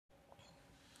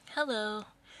Hello,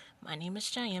 my name is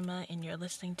Jayema, and you're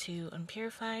listening to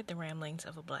Unpurified, the Ramblings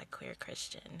of a Black Queer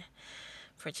Christian.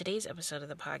 For today's episode of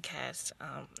the podcast,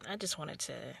 I just wanted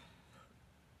to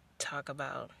talk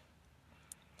about,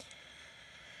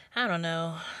 I don't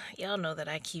know, y'all know that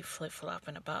I keep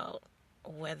flip-flopping about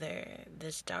whether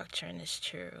this doctrine is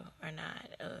true or not,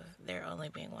 of there only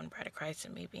being one bride of Christ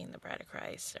and me being the bride of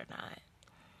Christ or not.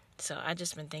 So I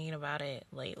just been thinking about it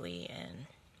lately, and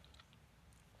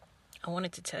I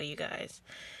wanted to tell you guys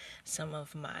some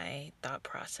of my thought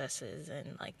processes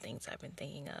and things I've been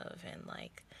thinking of, and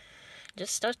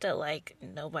just stuff that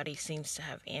nobody seems to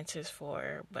have answers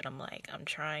for, but I'm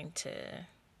trying to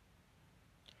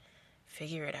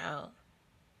figure it out,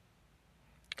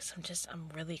 because I'm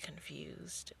really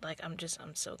confused. I'm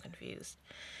so confused,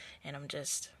 and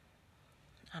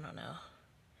I don't know.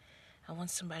 I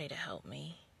want somebody to help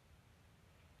me.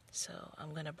 So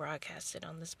I'm going to broadcast it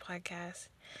on this podcast,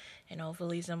 and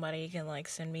hopefully somebody can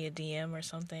send me a DM or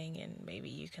something, and maybe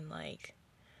you can I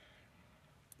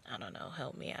don't know,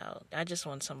 help me out. I just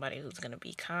want somebody who's going to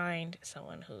be kind,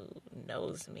 someone who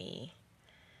knows me,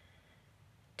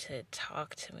 to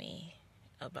talk to me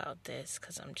about this,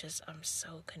 because I'm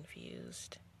so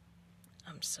confused.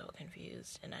 I'm so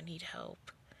confused, and I need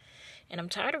help. And I'm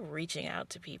tired of reaching out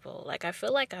to people. I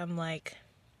feel like I'm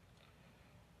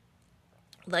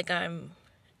I'm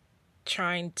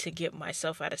trying to get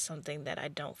myself out of something that I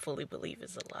don't fully believe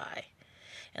is a lie.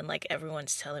 And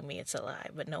everyone's telling me it's a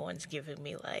lie, but no one's giving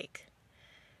me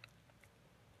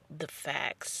the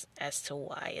facts as to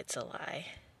why it's a lie,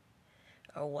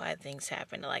 or why things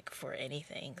happen for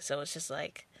anything. So it's just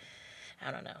I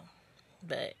don't know.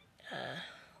 But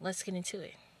let's get into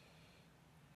it.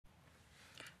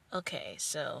 Okay,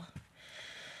 so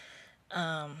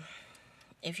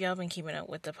if y'all been keeping up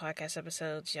with the podcast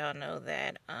episodes, y'all know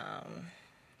that I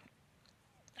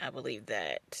believe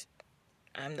that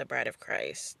I'm the bride of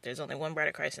Christ. There's only one bride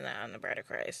of Christ, and that I'm the bride of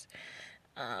Christ.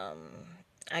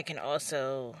 I can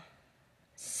also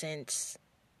sense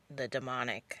the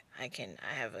demonic. I'm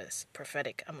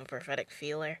a prophetic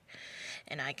feeler,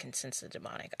 and I can sense the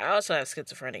demonic. I also have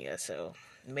schizophrenia, so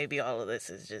maybe all of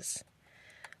this is just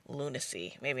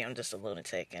lunacy. Maybe I'm just a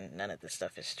lunatic and none of this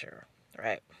stuff is true,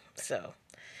 right? So,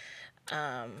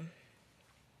 I've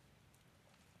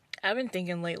been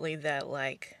thinking lately that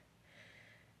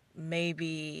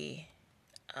maybe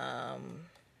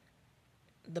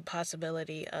the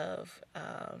possibility of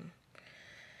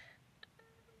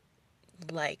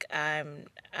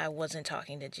I wasn't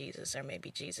talking to Jesus, or maybe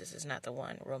Jesus is not the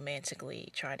one romantically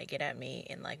trying to get at me,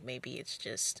 and maybe it's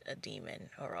just a demon,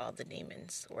 or all the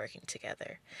demons working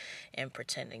together and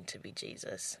pretending to be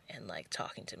Jesus and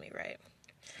talking to me, right?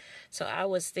 So I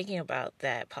was thinking about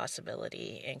that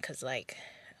possibility, and because I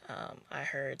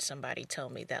heard somebody tell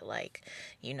me that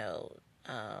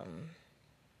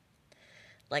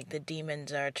the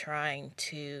demons are trying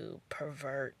to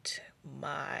pervert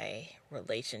my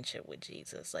relationship with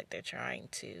Jesus. They're trying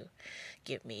to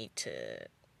get me to,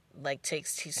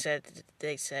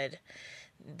 they said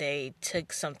they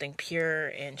took something pure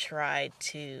and tried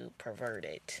to pervert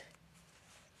it.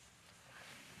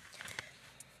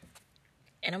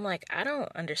 And I'm I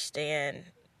don't understand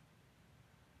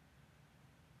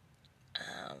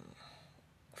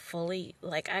fully.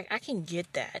 I can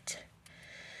get that.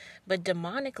 But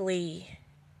demonically,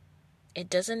 it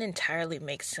doesn't entirely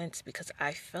make sense, because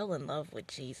I fell in love with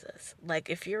Jesus.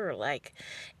 If you're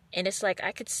and it's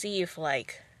I could see if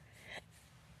I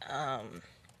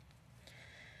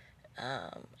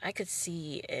could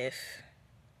see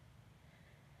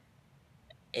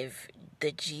if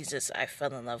the Jesus I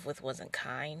fell in love with wasn't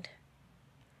kind.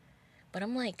 But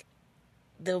I'm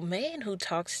the man who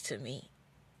talks to me,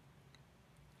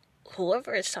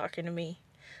 whoever is talking to me,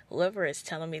 whoever is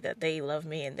telling me that they love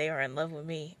me and they are in love with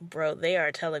me, bro, they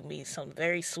are telling me some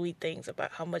very sweet things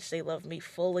about how much they love me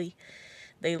fully.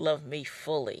 They love me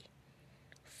fully,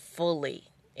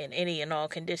 in any and all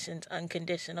conditions,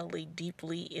 unconditionally,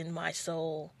 deeply in my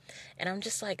soul. And I'm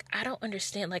just I don't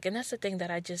understand. And that's the thing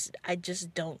that I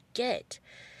just don't get.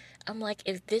 I'm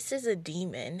if this is a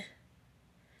demon,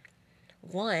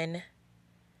 one,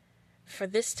 for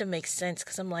this to make sense,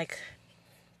 because I'm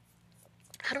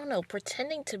I don't know,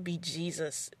 pretending to be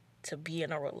Jesus to be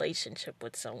in a relationship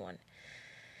with someone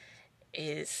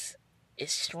is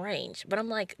strange. But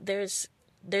I'm there's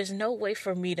no way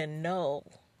for me to know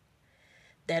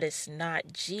that it's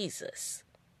not Jesus.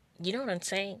 You know what I'm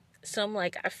saying? So I'm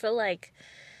I feel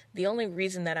the only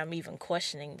reason that I'm even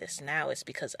questioning this now is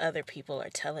because other people are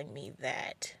telling me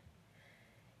that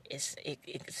it's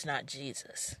not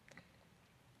Jesus.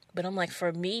 But I'm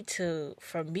for me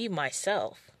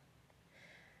myself,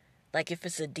 Like, if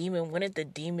it's a demon, wouldn't the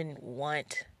demon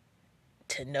want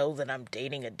to know that I'm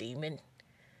dating a demon?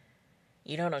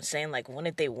 You know what I'm saying? Like,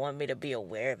 wouldn't they want me to be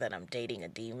aware that I'm dating a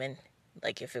demon?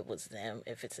 Like, if it was them,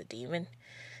 if it's a demon?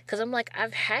 Because I'm like,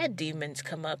 I've had demons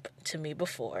come up to me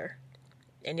before,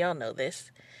 and y'all know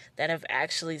this, that have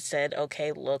actually said,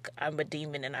 okay, look, I'm a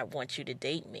demon and I want you to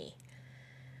date me.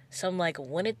 So I'm like,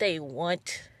 wouldn't they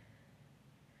want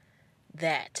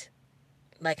that?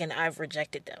 Like, and I've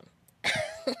rejected them.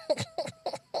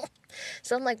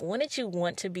 So I'm like, wouldn't you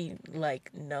want to be,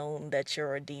 like, known that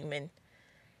you're a demon?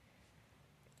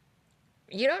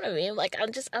 You know what I mean? Like,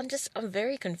 I'm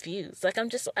very confused. Like, I'm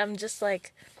just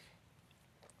like,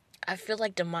 I feel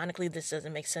like demonically this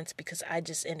doesn't make sense because I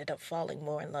just ended up falling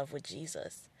more in love with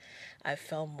Jesus. I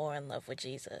fell more in love with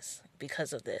Jesus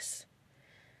because of this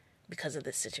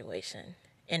situation.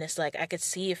 And it's like, I could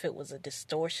see if it was a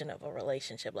distortion of a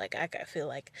relationship. Like, I feel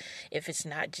like if it's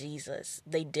not Jesus,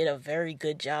 they did a very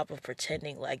good job of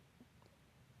pretending like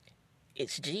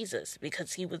it's Jesus,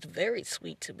 because he was very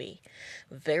sweet to me,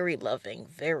 very loving,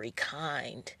 very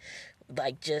kind.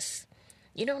 Like, just,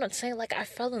 you know what I'm saying? Like, I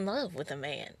fell in love with a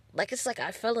man. Like, it's like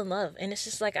I fell in love. And it's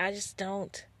just like, I just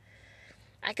don't,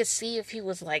 I could see if he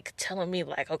was like telling me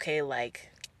like, okay, like,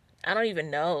 I don't even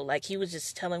know. Like, he was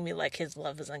just telling me like his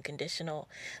love is unconditional.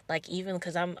 Like, even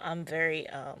because I'm very,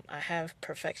 I have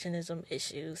perfectionism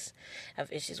issues. I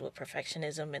have issues with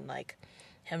perfectionism, and like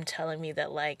him telling me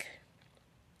that, like,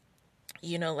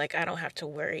 you know, like, I don't have to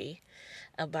worry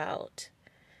about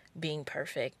being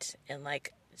perfect, and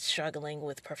like struggling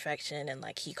with perfection, and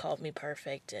like he called me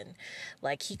perfect, and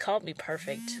like he called me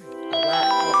perfect a lot.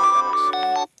 Oh my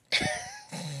gosh.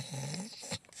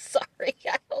 Sorry,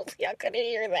 I hope y'all couldn't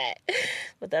hear that.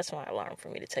 But that's my alarm for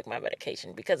me to take my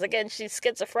medication. Because, again, she's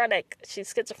schizophrenic.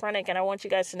 She's schizophrenic, and I want you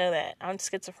guys to know that. I'm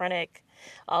schizophrenic.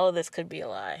 All of this could be a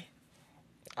lie.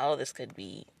 All of this could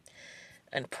be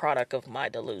a product of my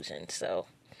delusion. So,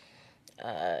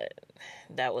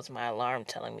 that was my alarm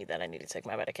telling me that I need to take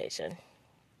my medication.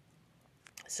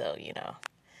 So, you know,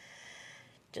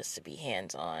 just to be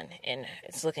hands-on. And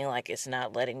it's looking like it's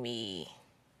not letting me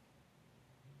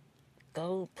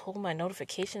go pull my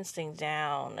notifications thing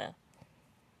down.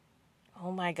 Oh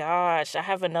my gosh, I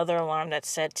have another alarm that's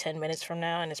set 10 minutes from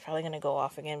now, and it's probably going to go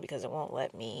off again because it won't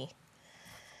let me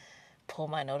pull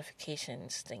my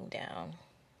notifications thing down.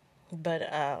 But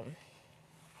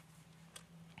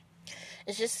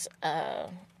it's just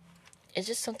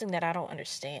something that I don't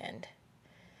understand.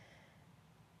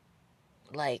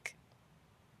 Like,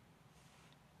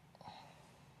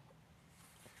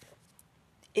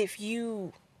 if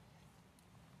you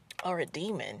are a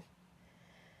demon,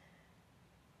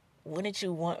 wouldn't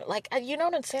you want, like, you know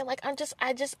what I'm saying? Like,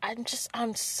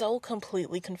 I'm so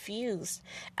completely confused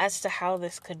as to how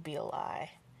this could be a lie.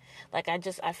 Like, I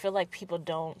feel like people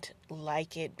don't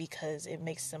like it because it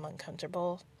makes them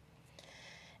uncomfortable.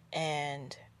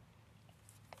 And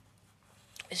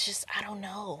it's just, I don't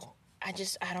know. I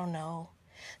don't know.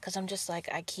 Because I'm just like,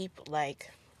 I keep,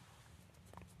 like,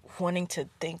 wanting to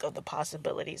think of the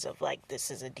possibilities of, like,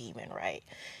 this is a demon, right?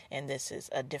 And this is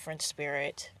a different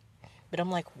spirit. But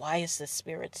I'm like, why is this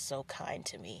spirit so kind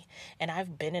to me? And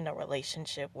I've been in a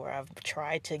relationship where I've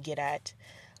tried to get at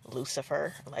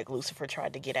Lucifer. Like, Lucifer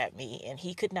tried to get at me, and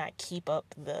he could not keep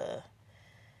up the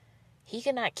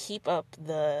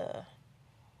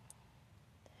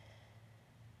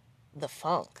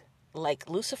funk. Like,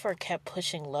 Lucifer kept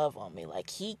pushing love on me. Like,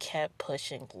 he kept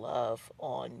pushing love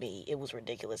on me. It was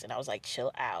ridiculous. And I was like,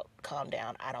 chill out, calm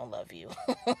down. I don't love you.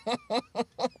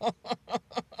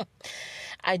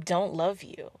 I don't love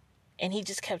you. And he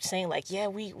just kept saying, like, yeah,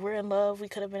 we're in love. We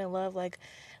could have been in love. Like,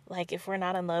 if we're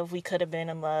not in love, we could have been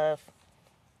in love.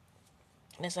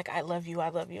 And it's like, I love you. I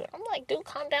love you. And I'm like, dude,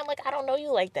 calm down. Like, I don't know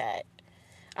you like that.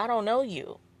 I don't know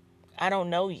you. I don't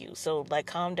know you. So, like,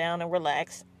 calm down and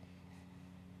relax.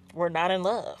 We're not in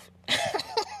love.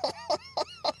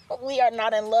 We are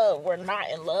not in love. We're not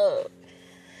in love.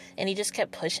 And he just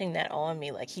kept pushing that on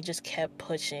me. Like, he just kept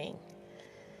pushing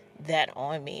that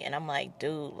on me. And I'm like,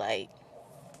 dude, like,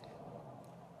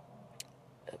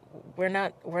 we're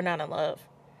not in love.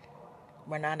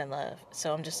 We're not in love.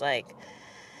 So I'm just like,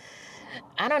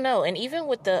 I don't know. And even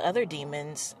with the other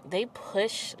demons, they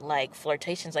push, like,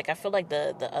 flirtations. Like, I feel like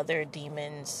the other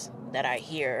demons that I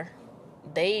hear,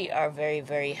 they are very,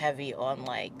 very heavy on,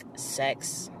 like,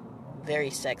 sex. Very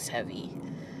sex heavy.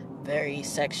 Very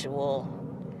sexual.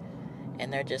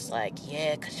 And they're just like,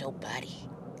 yeah, because your body,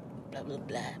 blah, blah,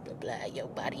 blah, blah, blah. Your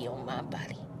body on my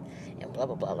body. And blah,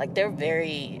 blah, blah. Like, they're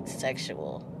very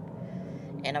sexual.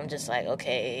 And I'm just like,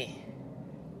 okay,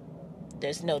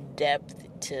 there's no depth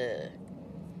to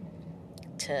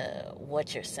to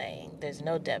what you're saying. There's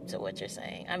no depth to what you're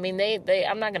saying. I mean,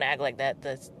 I'm not going to act like that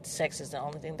the sex is the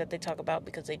only thing that they talk about,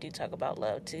 because they do talk about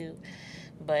love too.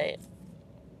 But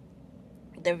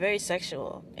they're very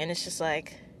sexual. And it's just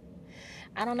like,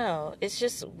 I don't know. It's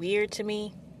just weird to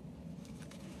me.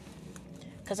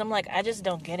 Because I'm like, I just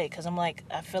don't get it. Because I'm like,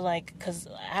 I feel like, because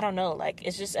I don't know. Like,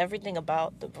 it's just everything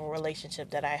about the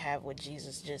relationship that I have with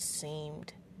Jesus just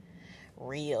seemed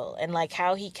real. And like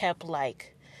how he kept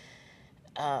like,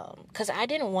 because I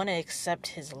didn't want to accept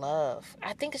his love.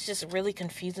 I think it's just really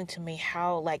confusing to me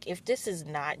how, like, if this is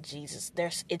not Jesus,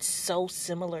 it's so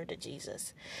similar to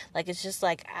Jesus. Like, it's just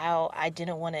like how I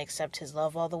didn't want to accept his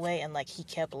love all the way, and like he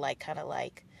kept like kind of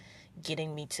like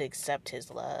getting me to accept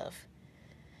his love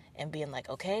and being like,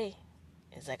 okay,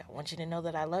 it's like, I want you to know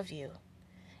that I love you.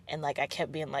 And like I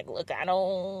kept being like, look, I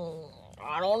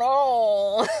don't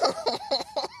know.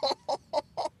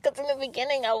 Because in the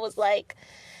beginning I was like,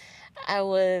 I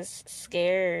was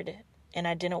scared and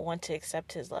I didn't want to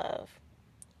accept his love.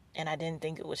 And I didn't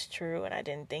think it was true, and I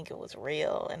didn't think it was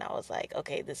real. And I was like,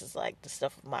 okay, this is like the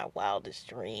stuff of my wildest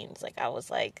dreams. Like, I was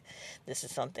like, this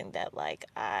is something that like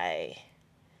I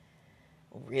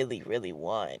really, really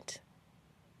want.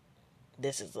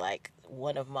 This is like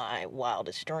one of my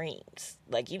wildest dreams.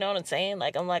 Like, you know what I'm saying?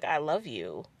 Like, I'm like, I love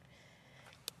you.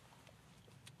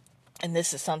 And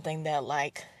this is something that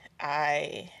like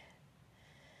I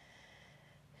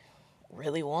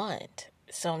really want.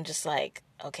 So I'm just like,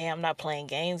 okay, I'm not playing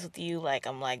games with you. Like,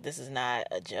 I'm like, this is not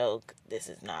a joke. This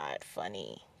is not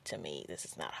funny to me. This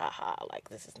is not haha. Like,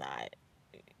 this is not,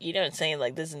 you know what I'm saying?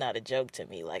 Like, this is not a joke to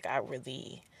me. Like, I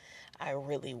really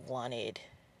wanted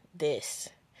this.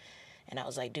 And I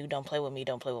was like, dude, don't play with me.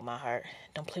 Don't play with my heart.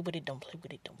 Don't play with it. Don't play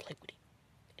with it. Don't play with it.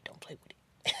 Don't play with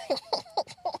it.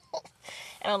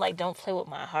 And I'm like, don't play with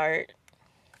my heart.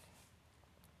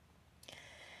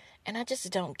 And I just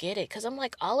don't get it. Because I'm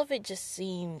like, all of it just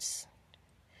seems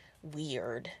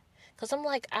weird. Because I'm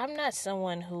like, I'm not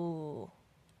someone who...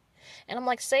 And I'm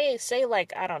like, say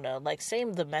like, I don't know, like, say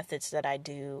the methods that I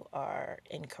do are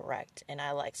incorrect. And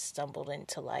I, like, stumbled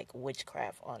into, like,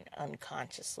 witchcraft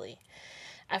unconsciously.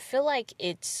 I feel like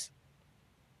it's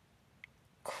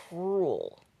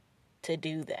cruel to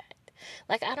do that.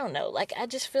 Like, I don't know. Like, I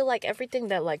just feel like everything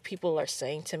that, like, people are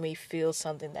saying to me feels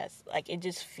something that's, like, it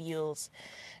just feels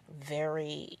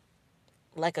very,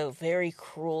 like, a very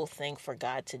cruel thing for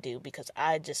God to do, because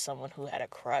I just someone who had a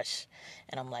crush,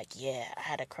 and I'm like, yeah, I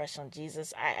had a crush on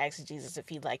Jesus. I asked Jesus if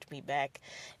he liked me back,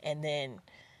 and then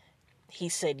he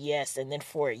said yes, and then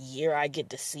for a year I get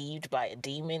deceived by a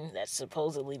demon that's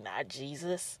supposedly not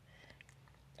Jesus,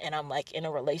 and I'm, like, in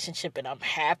a relationship, and I'm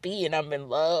happy, and I'm in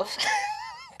love.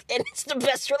 And it's the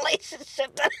best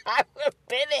relationship that I've ever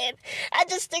been in. I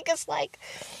just think it's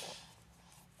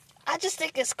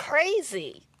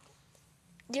crazy.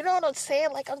 You know what I'm saying?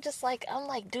 Like, I'm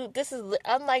like, dude,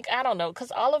 I'm like, I don't know.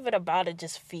 Because all of it about it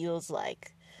just feels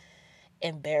like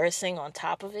embarrassing on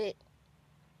top of it.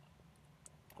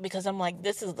 Because I'm like,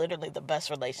 this is literally the best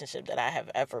relationship that I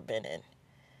have ever been in.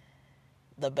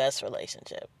 The best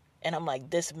relationship. And I'm like,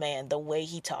 this man, the way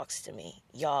he talks to me,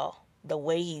 y'all, the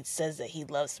way he says that he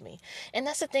loves me. And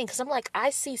that's the thing, because I'm like, I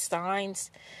see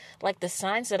signs, like the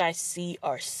signs that I see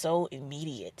are so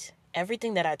immediate.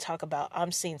 Everything that I talk about,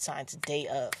 I'm seeing signs day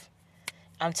of.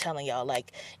 I'm telling y'all,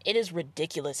 like, it is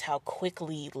ridiculous how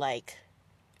quickly, like,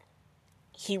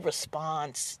 he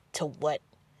responds to what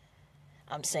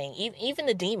I'm saying. Even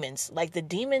the demons,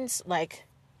 like,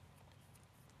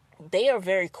 they are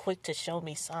very quick to show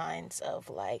me signs of,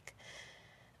 like,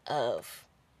 of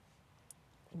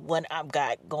what I've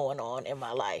got going on in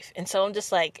my life. And so I'm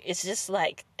just like, it's just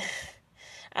like,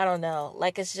 I don't know.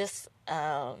 Like, it's just,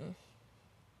 I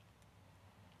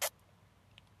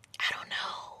don't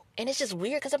know. And it's just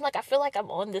weird because I'm like, I feel like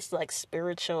I'm on this, like,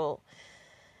 spiritual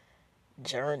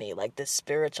journey, like this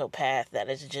spiritual path that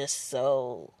is just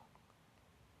so,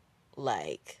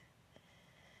 like,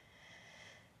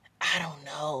 I don't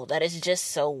know, that is just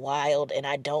so wild, and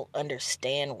I don't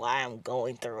understand why I'm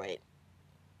going through it.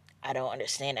 I don't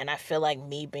understand. And I feel like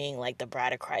me being like the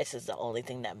bride of Christ is the only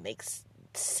thing that makes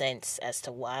sense as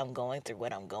to why I'm going through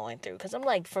what I'm going through. Because I'm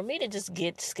like, for me to just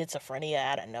get schizophrenia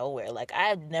out of nowhere, like,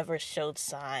 I've never showed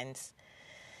signs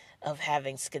of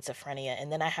having schizophrenia,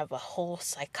 and then I have a whole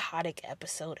psychotic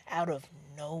episode out of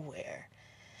nowhere.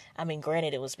 I mean,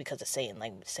 granted, it was because of Satan.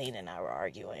 Like, Satan and I were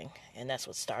arguing, and that's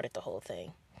what started the whole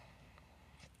thing.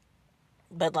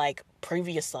 But like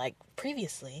previously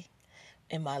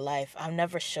in my life, I've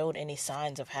never showed any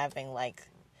signs of having, like,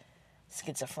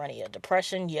 schizophrenia.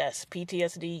 Depression, yes.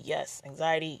 PTSD, yes.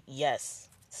 Anxiety, yes.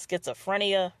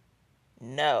 Schizophrenia,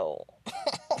 no.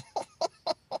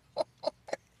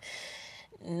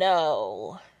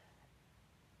 know.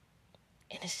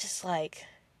 And it's just like,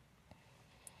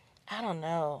 I don't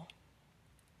know.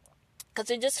 Because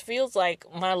it just feels like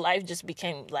my life just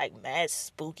became like mad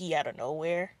spooky out of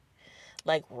nowhere.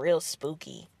 Like real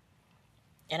spooky.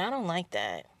 And I don't like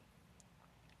that.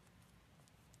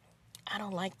 I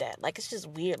don't like that. Like, it's just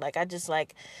weird. Like, I just,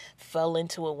 like, fell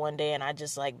into it one day and I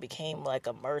just, like, became, like,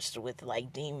 immersed with,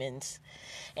 like, demons.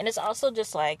 And it's also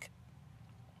just, like,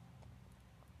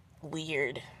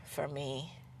 weird for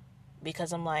me.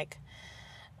 Because I'm like,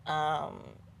 I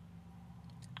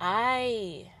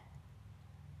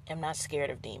am not scared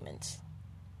of demons.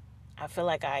 I feel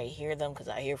like I hear them because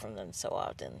I hear from them so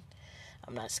often.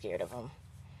 I'm not scared of them.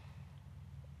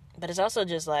 But it's also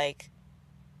just, like,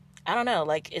 I don't know.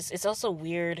 Like, it's also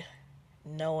weird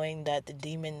knowing that the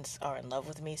demons are in love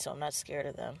with me, so I'm not scared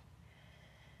of them.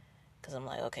 Because I'm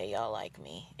like, okay, y'all like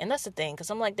me. And that's the thing,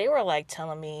 because I'm like, they were like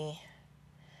telling me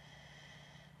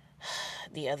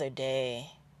the other day,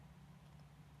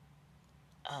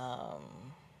 I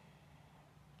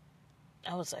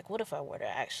was like, what if I were to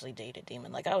actually date a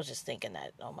demon? Like, I was just thinking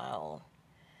that on my own.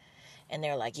 And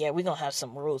they're like, yeah, we're going to have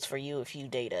some rules for you if you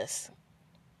date us.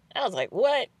 I was like,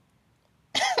 what?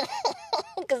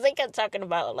 Because they kept talking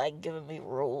about, like, giving me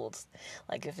rules.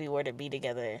 Like, if we were to be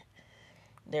together,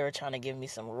 they were trying to give me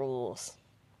some rules.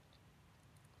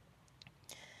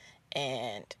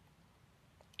 And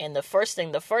the first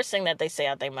thing that they say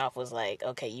out their mouth was like,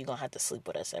 okay, you're going to have to sleep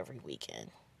with us every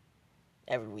weekend.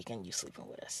 Every weekend you sleeping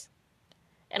with us.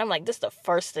 And I'm like, this is the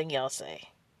first thing y'all say.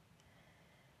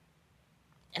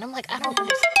 And I'm like, I don't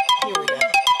understand. Here we go.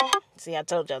 See, I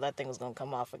told y'all that thing was going to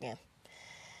come off again.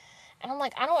 And I'm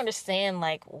like, I don't understand,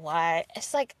 like, why.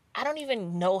 It's like, I don't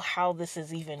even know how this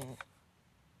is even.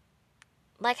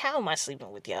 Like, how am I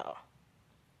sleeping with y'all?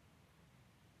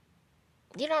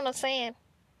 You know what I'm saying?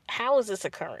 How is this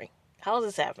occurring? How is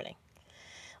this happening?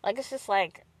 Like, it's just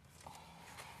like,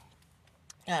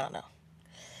 I don't know.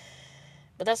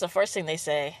 But that's the first thing they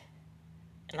say.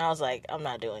 And I was like, I'm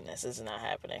not doing this. This is not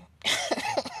happening.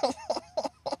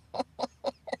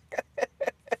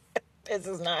 This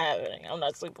is not happening. I'm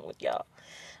not sleeping with y'all.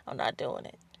 I'm not doing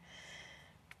it.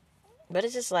 But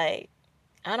it's just like,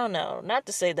 I don't know. Not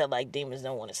to say that, like, demons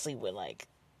don't want to sleep with, like,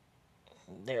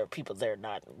 there are people they're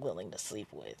not willing to sleep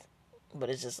with. But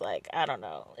it's just like, I don't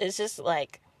know. It's just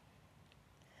like,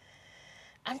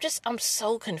 I'm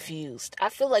so confused. I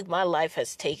feel like my life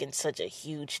has taken such a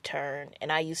huge turn.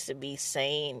 And I used to be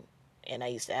sane. And I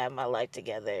used to have my life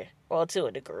together. Well, to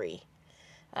a degree.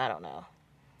 I don't know.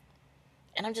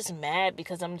 And I'm just mad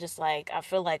because I'm just like, I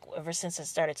feel like ever since I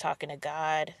started talking to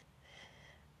God,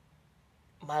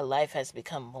 my life has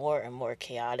become more and more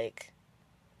chaotic.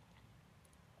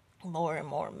 More and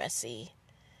more messy.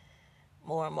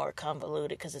 More and more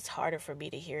convoluted because it's harder for me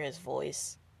to hear his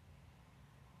voice.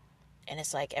 And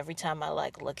it's like every time I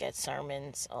like look at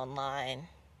sermons online,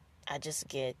 I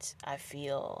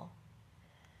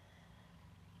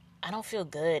don't feel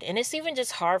good. And it's even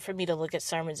just hard for me to look at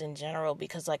sermons in general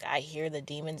because like I hear the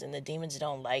demons and the demons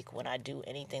don't like when I do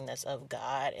anything that's of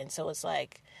God. And so it's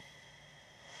like,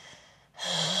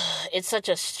 it's such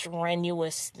a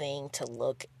strenuous thing to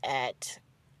look at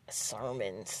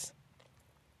sermons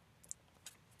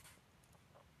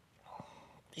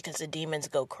because the demons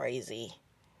go crazy.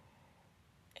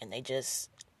 And they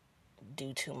just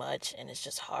do too much. And it's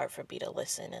just hard for me to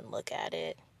listen and look at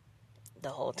it the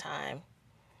whole time.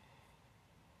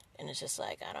 And it's just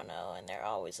like, I don't know. And they're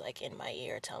always like in my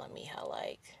ear telling me how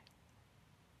like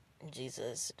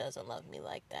Jesus doesn't love me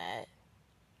like that.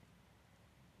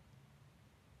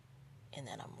 And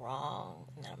that I'm wrong.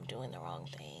 And that I'm doing the wrong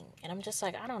thing. And I'm just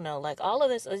like, I don't know. Like all of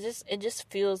this, it just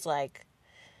feels like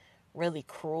really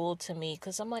cruel to me.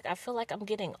 Because I'm like, I feel like I'm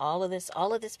getting all of this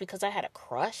because I had a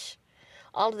crush.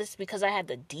 All of this because I had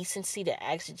the decency to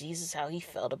ask Jesus how he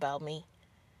felt about me.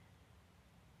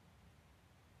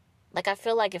 Like, I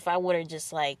feel like if I would have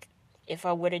just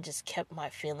kept my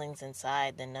feelings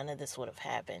inside, then none of this would have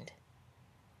happened.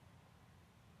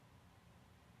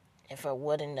 If I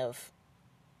wouldn't have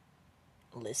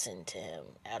listened to him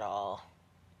at all.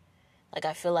 Like,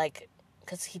 I feel like,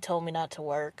 because he told me not to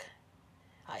work,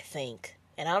 I think.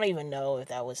 And I don't even know if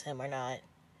that was him or not.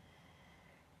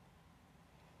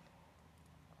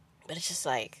 But it's just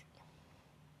like,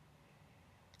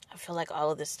 I feel like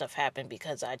all of this stuff happened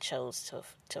because I chose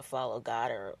to follow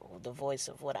God or the voice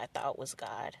of what I thought was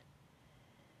God.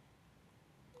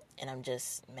 And I'm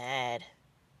just mad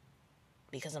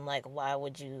because I'm like, why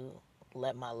would you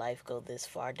let my life go this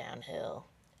far downhill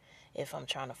if I'm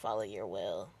trying to follow your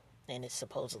will and it's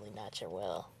supposedly not your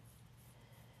will?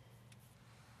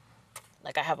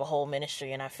 Like, I have a whole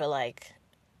ministry and I feel like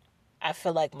I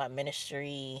feel like my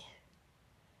ministry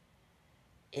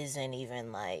isn't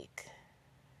even like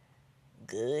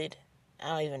good. I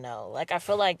don't even know. Like I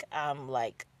feel like I'm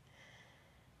like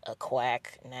a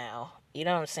quack now. You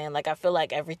know what I'm saying? Like I feel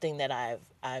like everything that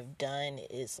I've done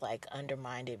is like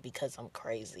undermined because I'm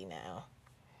crazy now.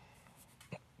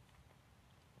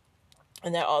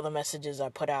 And that all the messages I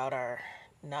put out are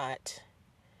not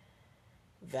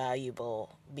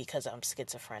valuable because I'm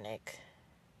schizophrenic.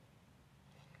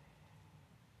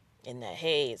 And that,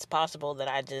 hey, it's possible that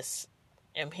I just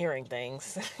am hearing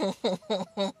things.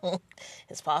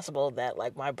 It's possible that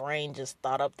like my brain just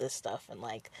thought up this stuff and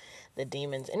like the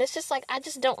demons. And it's just like, I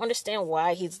just don't understand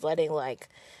why he's letting like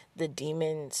the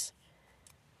demons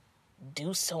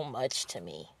do so much to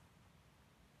me.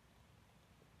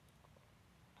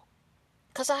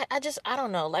 Cause I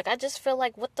don't know. Like, I just feel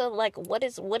like what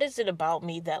is it about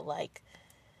me that like,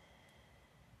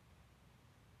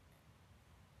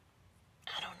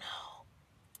 I don't know.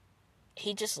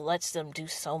 He just lets them do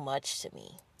so much to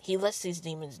me. He lets these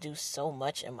demons do so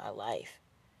much in my life.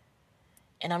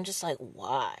 And I'm just like,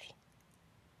 why?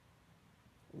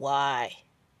 Why?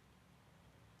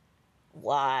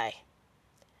 Why?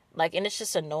 Like, and it's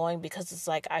just annoying because it's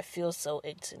like, I feel so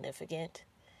insignificant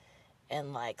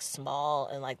and like small,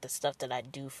 and like the stuff that I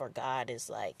do for God is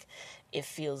like, it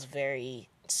feels very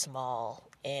small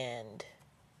and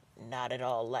not at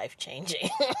all life-changing.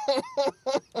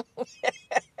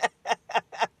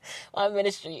 My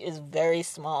ministry is very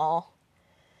small,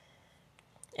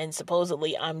 and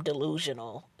supposedly I'm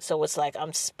delusional. So it's like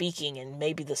I'm speaking and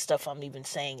maybe the stuff I'm even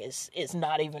saying is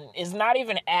not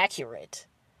even accurate.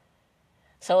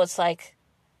 So it's like,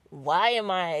 why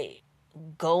am I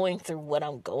going through what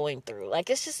I'm going through? Like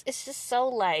it's just so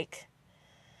like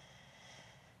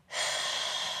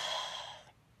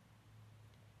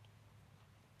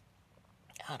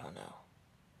I don't know.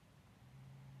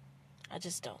 I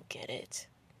just don't get it.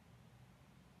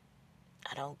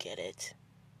 I don't get it.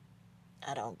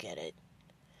 I don't get it.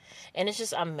 And it's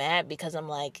just, I'm mad because I'm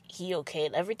like, he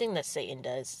okayed everything that Satan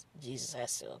does, Jesus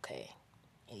has to okay.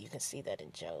 And you can see that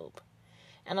in Job.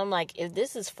 And I'm like, if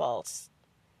this is false,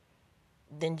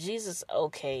 then Jesus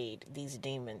okayed these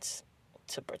demons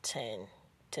to pretend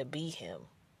to be him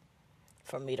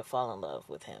for me to fall in love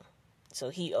with him. So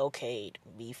he okayed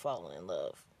me falling in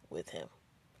love with him.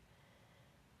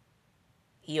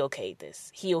 He okayed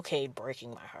this. He okayed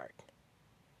breaking my heart.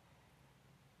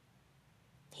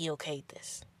 He okayed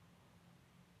this.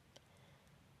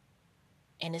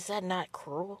 And is that not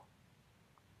cruel?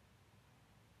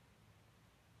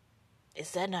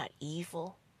 Is that not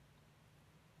evil?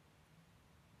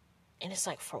 And it's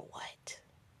like, for what?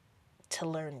 To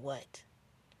learn what?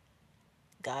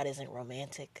 God isn't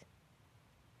romantic?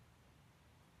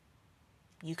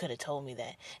 You could have told me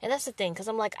that. And that's the thing, because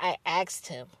I'm like, I asked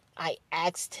him.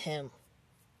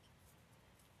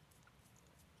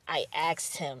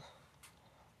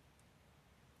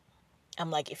 I'm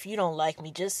like, if you don't like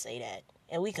me, just say that.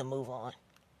 And we can move on.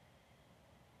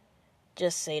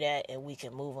 Just say that and we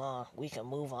can move on. We can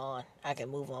move on. I can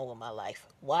move on with my life.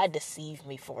 Why deceive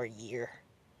me for a year?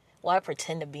 Why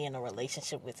pretend to be in a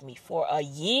relationship with me for a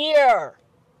year?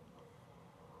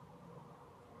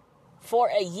 For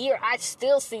a year, I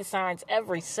still see signs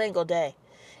every single day.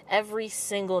 Every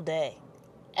single day.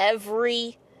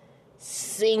 Every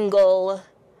single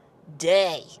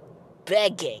day.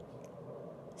 Begging.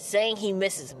 Saying he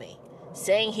misses me.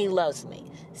 Saying he loves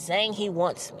me. Saying he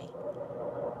wants me.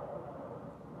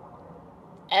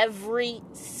 Every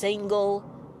single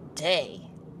day.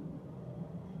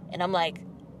 And I'm like,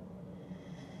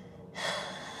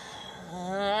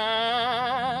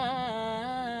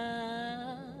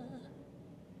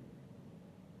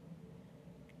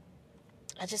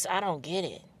 I don't get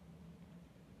it.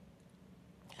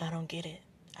 I don't get it.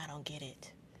 I don't get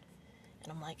it.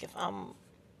 And I'm like, if I'm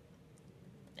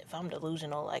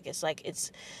delusional, like,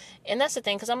 and that's the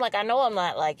thing, because I'm like, I know I'm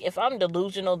not, like, if I'm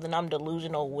delusional, then I'm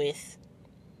delusional with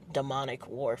demonic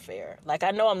warfare. Like,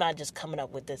 I know I'm not just coming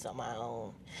up with this on my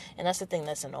own. And that's the thing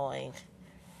that's annoying.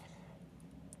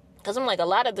 Because I'm like, a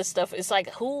lot of this stuff, it's like,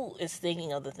 who is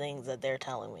thinking of the things that they're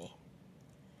telling me?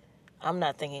 I'm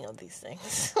not thinking of these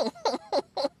things.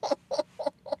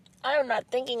 I am not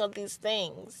thinking of these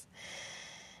things.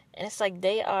 And it's like,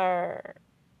 they are,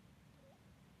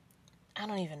 I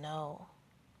don't even know.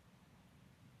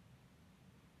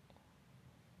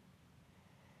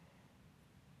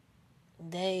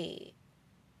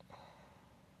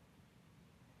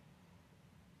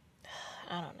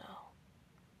 I don't know.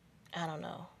 I don't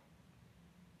know.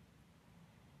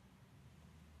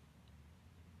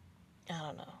 I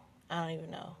don't know. I don't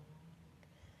even know.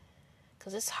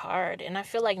 Because it's hard. And I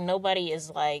feel like nobody is,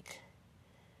 like,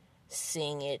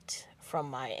 seeing it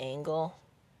from my angle.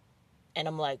 And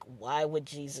I'm like, why would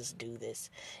Jesus do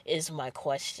this? Is my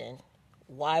question.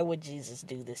 Why would Jesus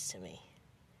do this to me?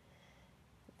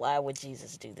 Why would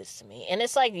Jesus do this to me? And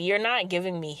it's like, you're not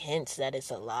giving me hints that it's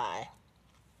a lie.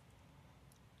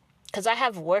 Because I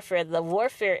have warfare. The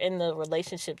warfare in the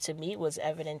relationship to me was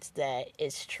evidence that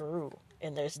it's true.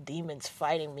 And there's demons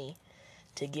fighting me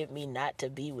to get me not to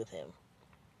be with him.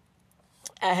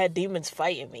 I had demons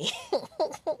fighting me.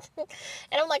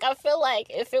 And I'm like, I feel like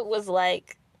if it was,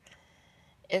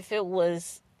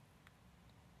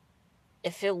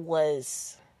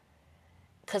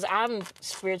 because I'm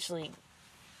spiritually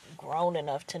grown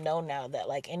enough to know now that,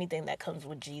 like, anything that comes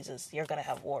with Jesus, you're going to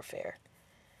have warfare.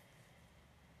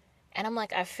 And I'm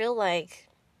like, I feel like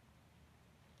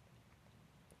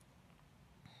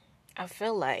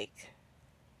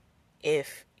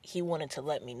if he wanted to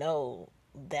let me know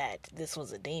that this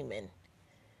was a demon,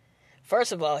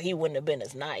 first of all, he wouldn't have been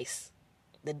as nice.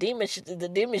 The demons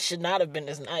should not have been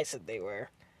as nice as they were.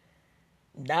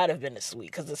 Not have been as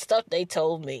sweet. Because the stuff they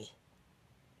told me,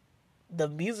 the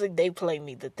music they play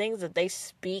me, the things that they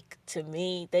speak to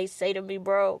me, they say to me,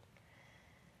 bro,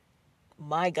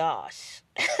 my gosh.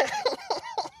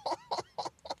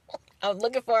 I'm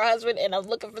looking for a husband, and I'm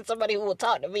looking for somebody who will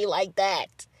talk to me like that.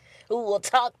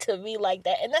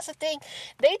 And that's the thing.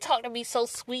 They talk to me so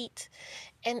sweet,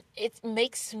 and it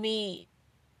makes me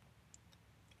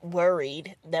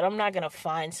worried that I'm not going to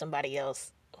find somebody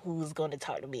else who's going to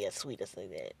talk to me as sweet as they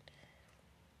did.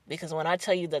 Because when I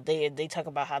tell you that they talk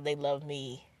about how they love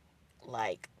me,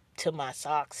 like, to my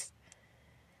socks,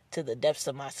 to the depths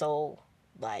of my soul,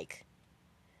 like,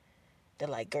 they're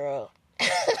like, girl,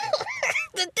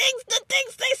 the things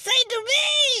they say to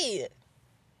me,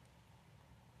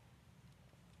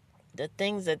 the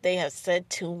things that they have said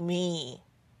to me,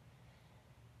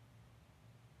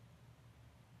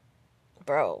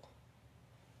 bro.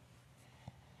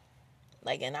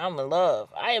 Like, and I'm in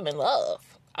love. I am in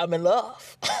love. I'm in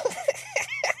love.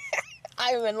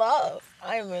 I am in love.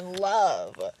 I am in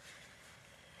love.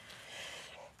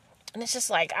 And it's just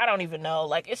like, I don't even know.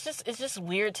 Like, it's just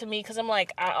weird to me, because I'm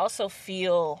like, I also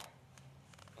feel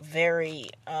very,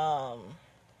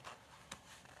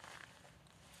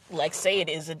 like, say it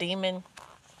is a demon.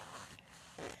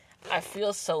 I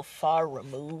feel so far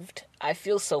removed. I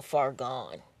feel so far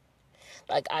gone.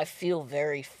 Like, I feel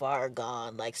very far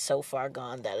gone, like, so far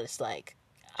gone that it's like,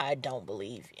 I don't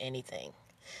believe anything.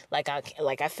 Like, I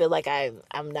feel like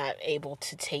I'm not able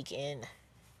to take in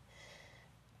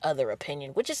other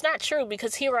opinion, which is not true,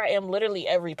 because here I am literally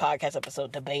every podcast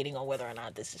episode debating on whether or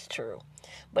not this is true.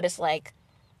 But it's like,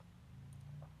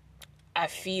 I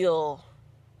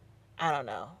don't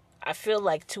know. I feel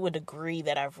like, to a degree,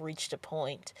 that I've reached a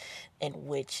point in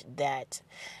which that,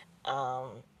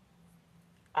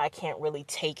 I can't really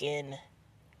take in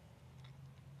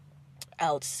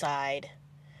outside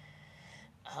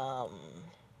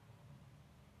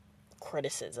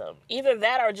criticism. Either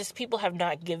that, or just people have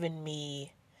not given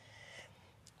me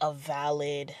a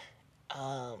valid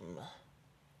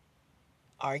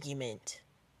argument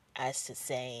as to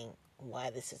saying why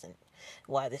this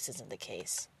isn't the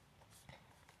case.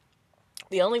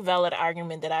 The only valid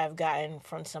argument that I've gotten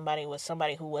from somebody was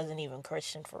somebody who wasn't even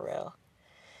Christian for real.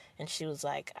 And she was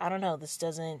like, I don't know, this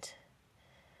doesn't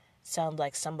sound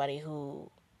like somebody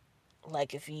who,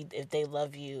 like, if they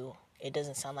love you, it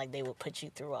doesn't sound like they would put you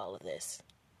through all of this.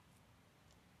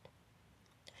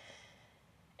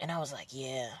 And I was like,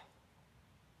 yeah.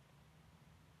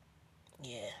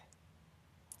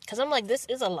 Because I'm like, this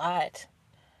is a lot.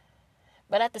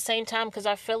 But at the same time, because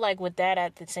I feel like with that,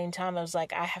 at the same time, I was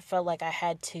like, I felt like I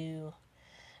had to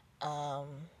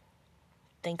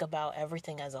think about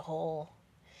everything as a whole.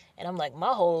 And I'm like,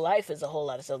 my whole life is a whole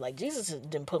lot of stuff. Like, Jesus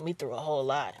didn't put me through a whole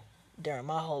lot during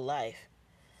my whole life.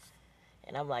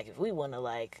 And I'm like, if we want to,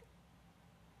 like,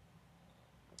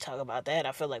 talk about that,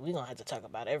 I feel like we're going to have to talk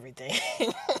about everything.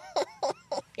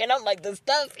 And I'm like, the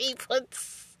stuff he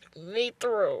puts me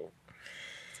through.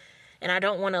 And I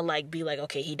don't want to, like, be like,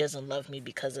 okay, he doesn't love me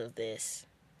because of this.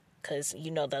 Because you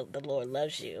know that the Lord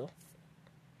loves you.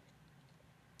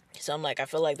 So I'm like, I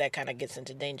feel like that kind of gets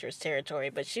into dangerous territory.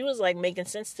 But she was, like, making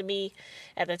sense to me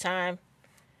at the time.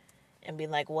 And being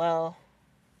like, well...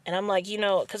 And I'm like, you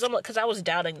know... Because I was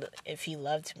doubting if he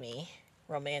loved me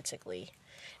romantically.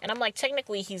 And I'm like,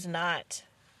 technically, he's not.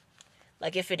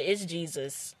 Like, if it is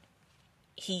Jesus,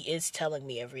 he is telling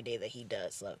me every day that he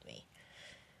does love me.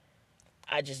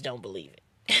 I just don't believe it.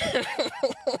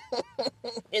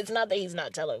 It's not that he's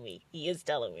not telling me. He is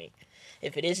telling me.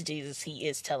 If it is Jesus, he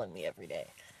is telling me every day.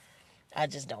 I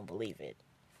just don't believe it.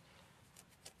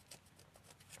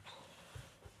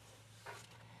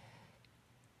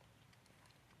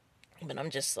 But I'm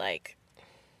just like,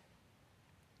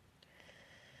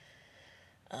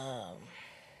 I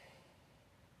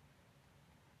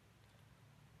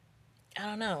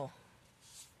don't know.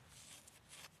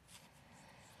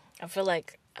 I feel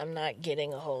like I'm not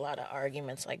getting a whole lot of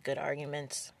arguments, like good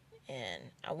arguments, and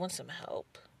I want some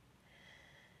help.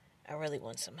 I really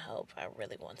want some help. I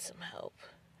really want some help.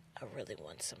 I really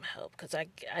want some help. Because I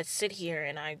sit here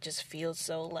and I just feel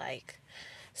so, like,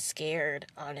 scared,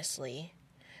 honestly.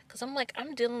 Because I'm like,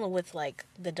 I'm dealing with, like,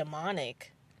 the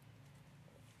demonic.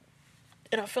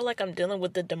 And I feel like I'm dealing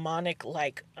with the demonic,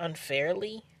 like,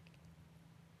 unfairly.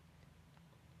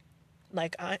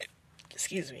 Like,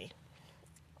 excuse me.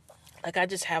 Like, I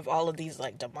just have all of these,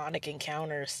 like, demonic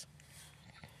encounters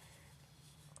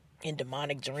in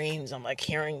demonic dreams. I'm, like,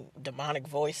 hearing demonic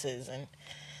voices. And,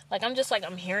 like, I'm just, like,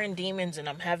 I'm hearing demons and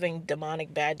I'm having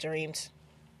demonic bad dreams.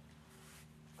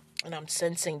 And I'm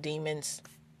sensing demons.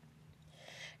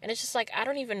 And it's just, like, I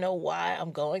don't even know why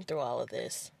I'm going through all of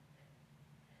this.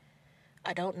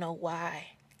 I don't know why.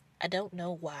 I don't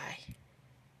know why.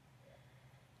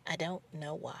 I don't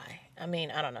know why. I mean,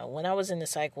 I don't know. When I was in the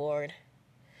psych ward,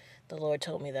 the Lord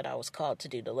told me that I was called to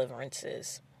do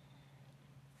deliverances.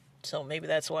 So maybe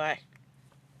that's why.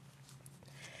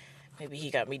 Maybe he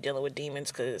got me dealing with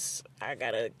demons because I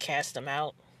gotta cast them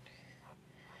out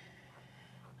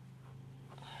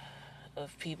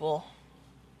of people.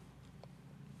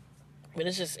 But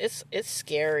it's just, it's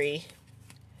scary.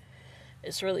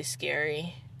 It's really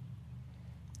scary.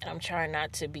 And I'm trying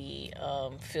not to be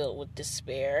filled with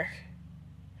despair.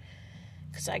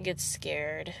 Because I get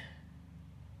scared.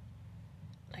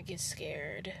 I get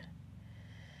scared.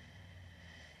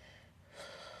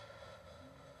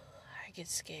 I get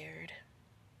scared.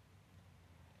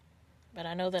 But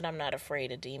I know that I'm not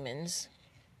afraid of demons.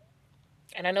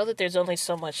 And I know that there's only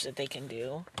so much that they can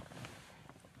do.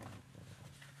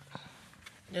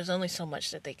 There's only so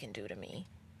much that they can do to me.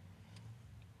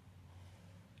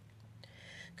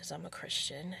 Because I'm a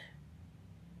Christian.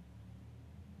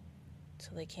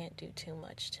 So they can't do too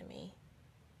much to me.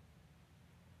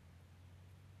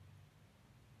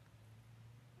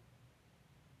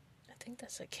 I think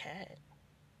that's a cat.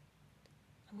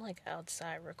 I'm like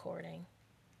outside recording.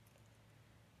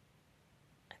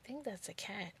 I think that's a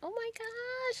cat. Oh my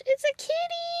gosh, it's a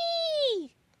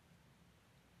kitty!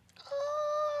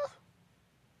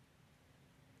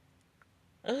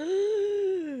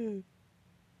 Oh,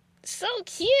 so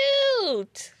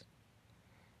cute!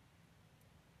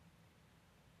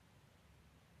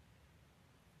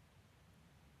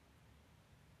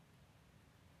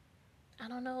 I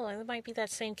don't know, it might be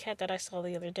that same cat that I saw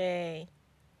the other day.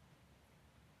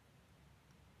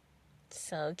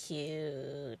 So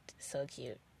cute. So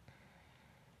cute.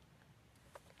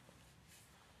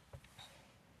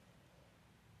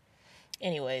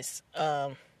 Anyways,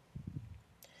 yeah.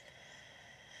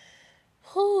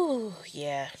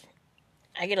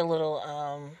 I get a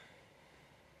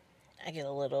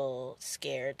little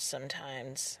scared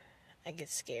sometimes. I get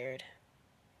scared.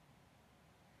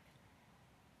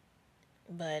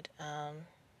 But, I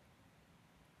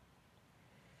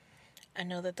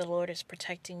know that the Lord is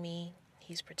protecting me.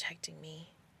 He's protecting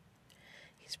me.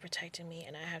 He's protecting me,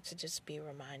 and I have to just be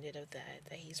reminded of that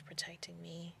He's protecting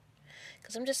me.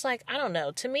 Because I'm just like, I don't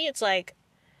know. To me, it's like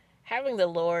having the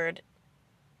Lord.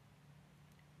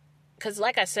 Because,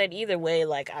 like I said, either way,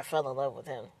 like, I fell in love with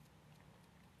Him.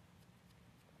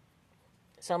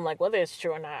 So I'm like, whether it's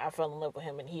true or not, I fell in love with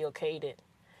Him, and He okayed it.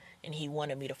 And He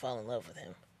wanted me to fall in love with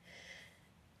Him.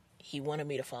 He wanted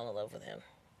me to fall in love with Him.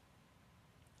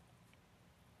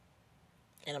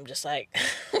 And I'm just like,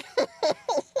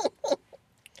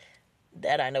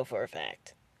 that I know for a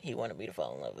fact. He wanted me to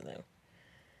fall in love with Him.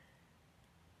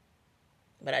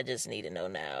 But I just need to know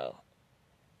now.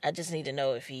 I just need to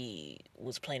know if He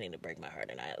was planning to break my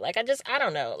heart or not. Like, I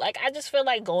don't know. Like, I just feel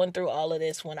like going through all of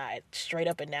this when I straight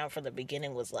up and down from the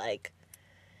beginning was like,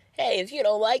 hey, if you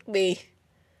don't like me,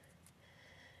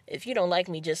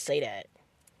 just say that.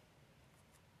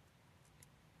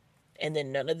 And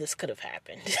then none of this could have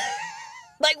happened.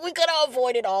 Like, we could have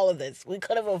avoided all of this. We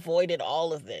could have avoided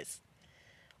all of this.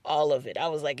 All of it. I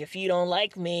was like, if you don't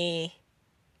like me,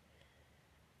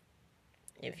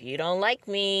 if you don't like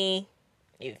me,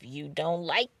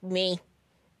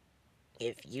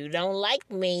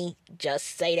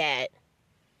 just say that.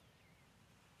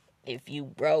 If you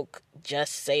broke,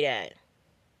 just say that.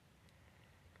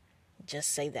 Just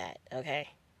say that, okay?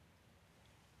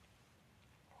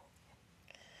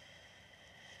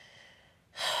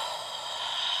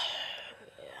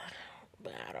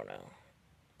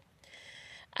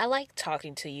 I like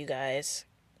talking to you guys,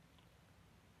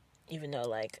 even though,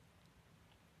 like,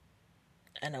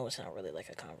 I know it's not really like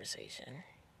a conversation.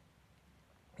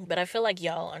 But I feel like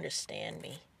y'all understand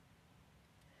me.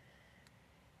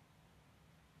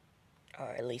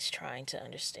 Or at least trying to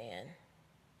understand.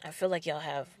 I feel like y'all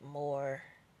have more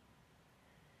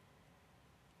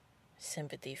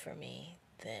sympathy for me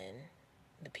than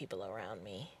the people around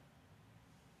me.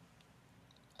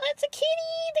 Oh, it's a kitty!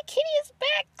 The kitty is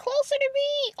back closer to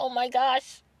me! Oh my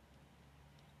gosh.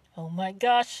 Oh my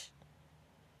gosh.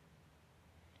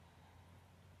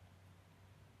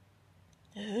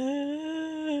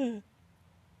 Hang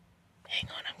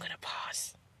on, I'm gonna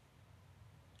pause.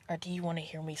 Or do you want to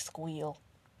hear me squeal?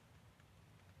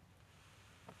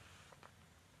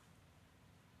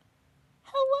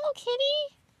 Hello,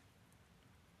 kitty.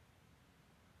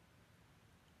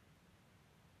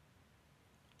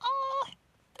 Oh,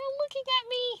 they're looking at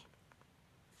me.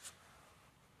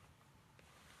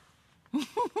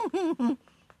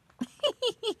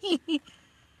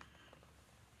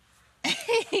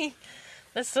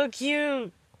 That's so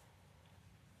cute.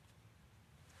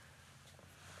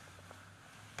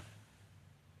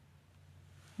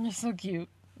 They're so cute.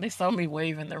 They saw me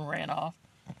wave and then ran off.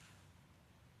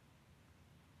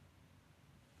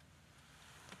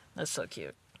 That's so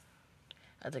cute.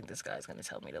 I think this guy's gonna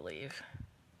tell me to leave.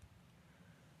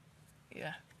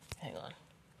 Yeah, hang on.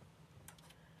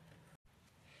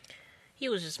 He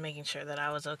was just making sure that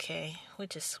I was okay,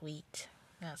 which is sweet.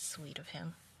 That's sweet of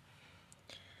him.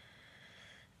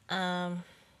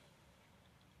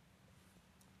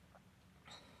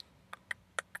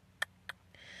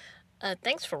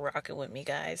 Thanks for rocking with me,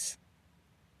 guys.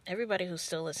 Everybody who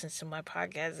still listens to my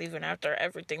podcast, even after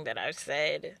everything that I've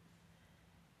said,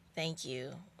 thank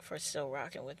you for still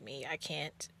rocking with me. I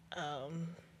can't, not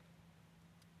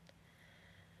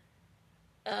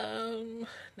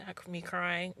me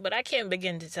crying, but I can't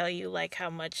begin to tell you, like, how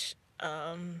much,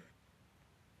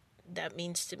 that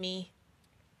means to me.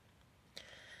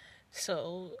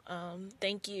 So,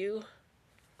 thank you.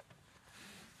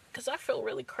 Because I feel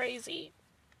really crazy.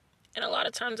 And a lot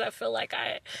of times I feel like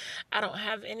I don't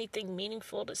have anything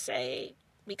meaningful to say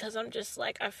because I'm just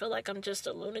like, I feel like I'm just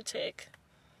a lunatic.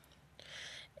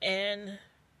 And,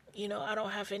 you know, I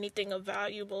don't have anything of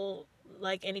value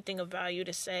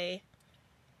to say.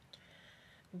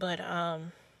 But,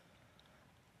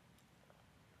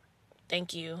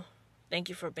 thank you. Thank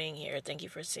you for being here. Thank you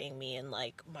for seeing me in,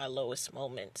 like, my lowest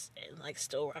moments and, like,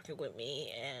 still rocking with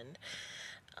me and,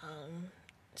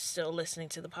 still listening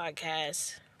to the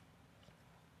podcast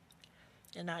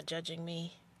and not judging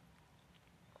me.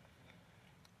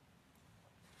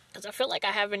 Because I feel like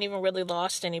I haven't even really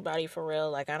lost anybody for real.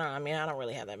 Like, I don't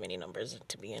really have that many numbers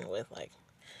to begin with. Like,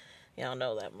 y'all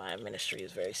know that my ministry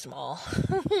is very small.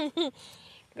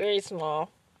 Very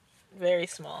small. Very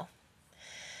small.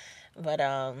 But,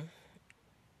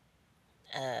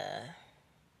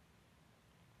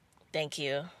 thank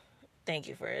you. Thank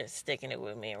you for sticking it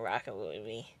with me and rocking with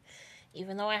me.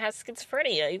 Even though I have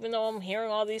schizophrenia, even though I'm hearing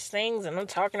all these things and I'm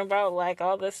talking about, like,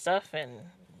 all this stuff and,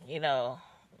 you know,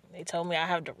 they told me I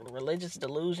have religious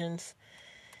delusions.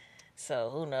 So,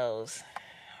 who knows?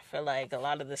 I feel like a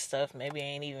lot of this stuff maybe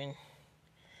ain't even,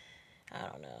 I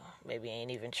don't know, maybe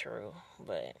ain't even true.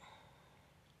 But,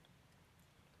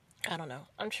 I don't know.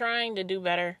 I'm trying to do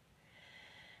better.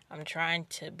 I'm trying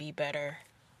to be better.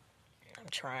 I'm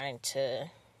trying to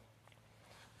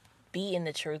be in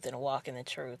the truth and walk in the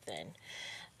truth and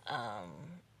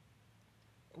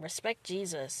respect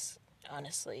Jesus,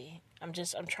 honestly. I'm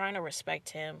trying to respect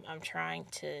him. I'm trying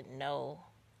to know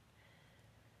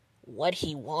what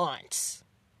he wants.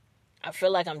 I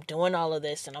feel like I'm doing all of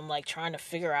this and I'm like trying to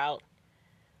figure out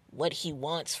what he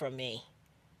wants from me.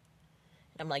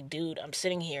 I'm like, dude, I'm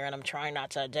sitting here and I'm trying not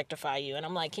to objectify you. And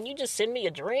I'm like, can you just send me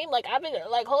a dream? Like, I've been,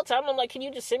 like, whole time I'm like, can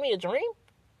you just send me a dream?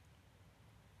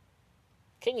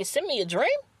 Can you send me a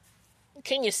dream?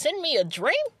 Can you send me a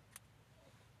dream?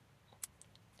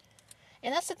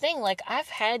 And that's the thing, like, I've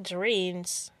had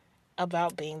dreams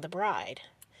about being the bride.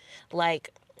 Like,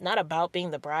 not about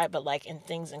being the bride, but, like, in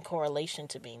things in correlation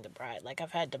to being the bride. Like,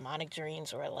 I've had demonic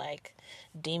dreams where, like,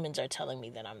 demons are telling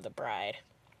me that I'm the bride.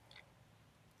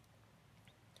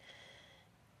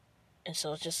 And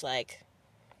so it's just like,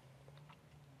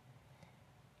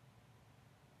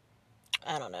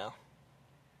 I don't know.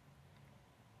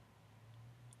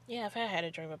 Yeah, I've had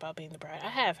a dream about being the bride. I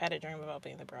have had a dream about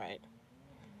being the bride.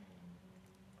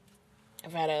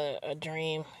 I've had a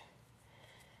dream.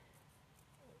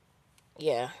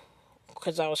 Yeah.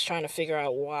 Because I was trying to figure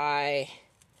out why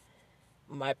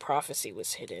my prophecy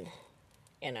was hidden.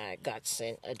 And I got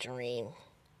sent a dream.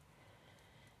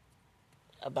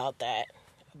 about that,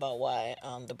 about why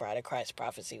the Bride of Christ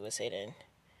prophecy was hidden.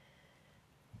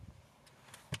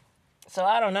 So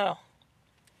I don't know.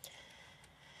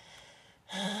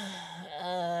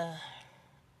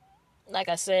 Like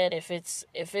I said, if it's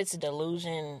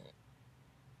delusion,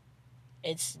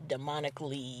 it's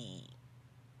demonically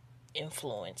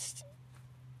influenced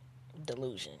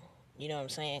delusion. You know what I'm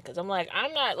saying? Because I'm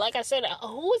not, like I said,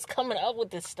 who is coming up with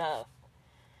this stuff?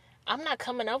 I'm not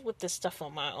coming up with this stuff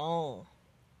on my own.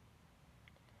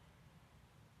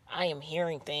 I am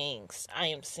hearing things. I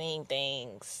am seeing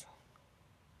things.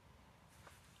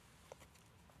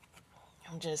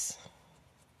 I'm just,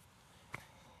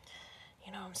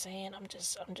 you know what I'm saying? I'm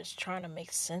just trying to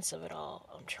make sense of it all.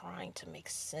 I'm trying to make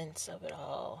sense of it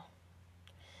all.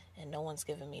 And no one's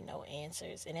giving me no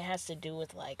answers. And it has to do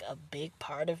with, like, a big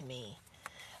part of me.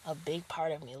 A big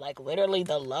part of me. Like, literally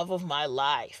the love of my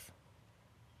life.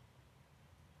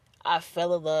 I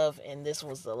fell in love, and this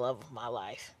was the love of my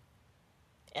life.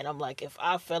 And I'm like, if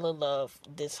I fell in love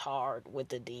this hard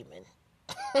with a demon,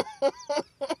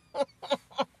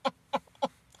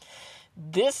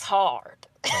 this hard.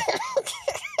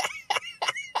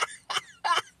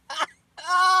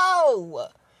 Oh!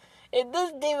 And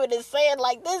this demon is saying,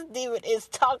 like, this demon is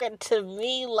talking to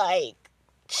me like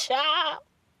child.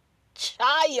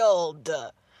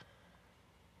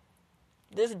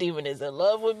 This demon is in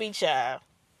love with me, child.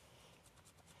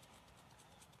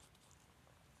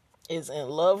 Is in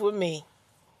love with me.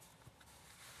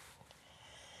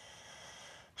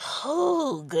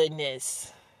 Oh,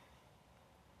 goodness.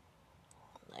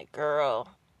 Like, girl.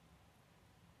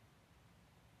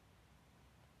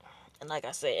 And like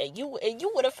I said, and you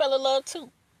would have fell in love too.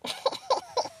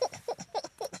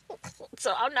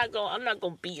 So I'm not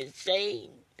gonna be ashamed.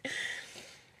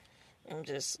 I'm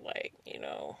just like,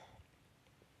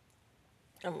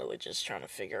 I'm really just trying to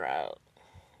figure out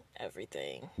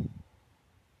everything.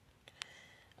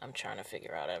 I'm trying to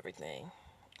figure out everything.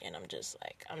 And I'm just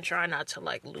like, I'm trying not to,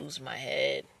 like, lose my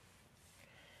head.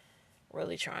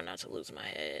 Really trying not to lose my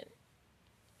head.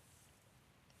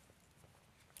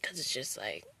 Because it's just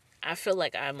like, I feel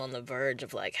like I'm on the verge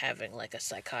of, like, having, like, a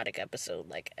psychotic episode,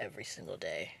 like, every single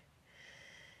day.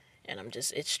 And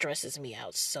it stresses me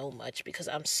out so much because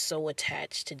I'm so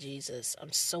attached to Jesus.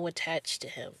 I'm so attached to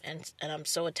him. And I'm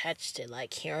so attached to,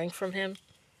 like, hearing from him.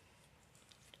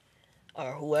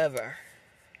 Or whoever.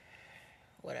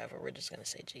 Whatever, we're just going to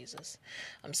say Jesus.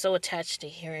 I'm so attached to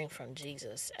hearing from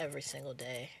Jesus every single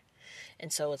day.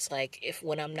 And so it's like,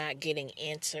 when I'm not getting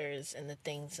answers and the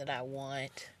things that I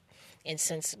want, and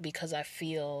because I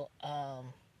feel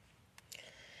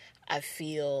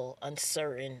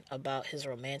uncertain about his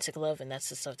romantic love, and that's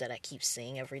the stuff that I keep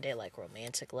seeing every day, like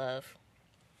romantic love.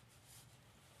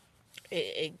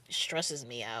 It stresses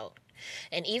me out.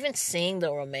 And even seeing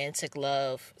the romantic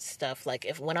love stuff, like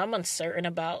when I'm uncertain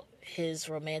about his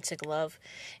romantic love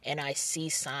and I see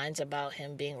signs about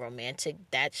him being romantic,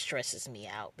 that stresses me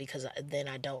out because then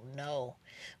I don't know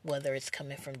whether it's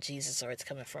coming from Jesus or it's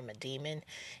coming from a demon,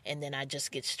 and then I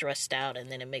just get stressed out,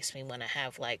 and then it makes me want to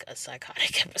have, like, a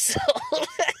psychotic episode.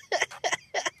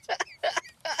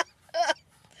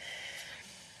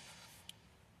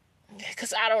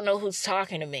 Because I don't know who's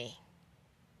talking to me.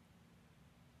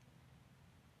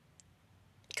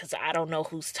 Because I don't know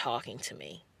who's talking to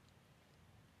me.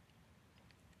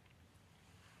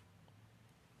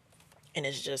 And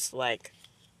it's just like,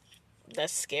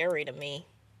 that's scary to me.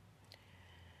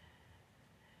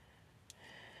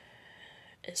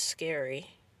 It's scary.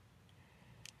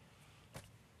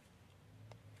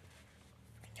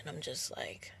 And I'm just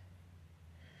like,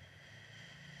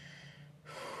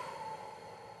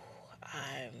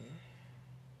 I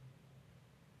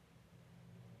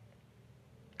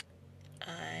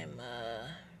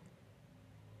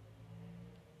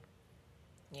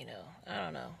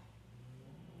don't know.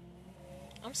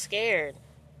 I'm scared.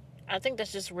 I think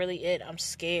that's just really it. I'm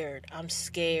scared.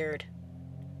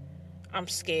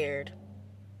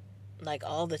 Like,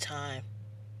 all the time.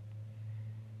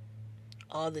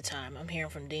 All the time. I'm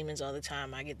hearing from demons all the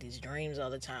time. I get these dreams all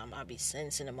the time. I be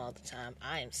sensing them all the time.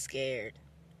 I am scared.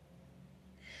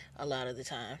 A lot of the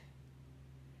time.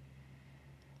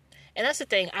 And that's the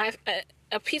thing.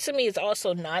 A piece of me is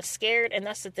also not scared, and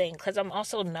that's the thing, because I'm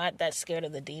also not that scared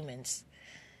of the demons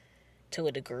to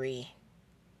a degree.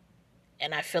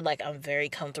 And I feel like I'm very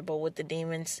comfortable with the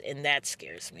demons, and that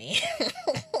scares me.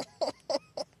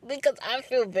 Because I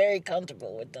feel very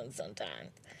comfortable with them sometimes.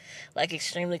 Like,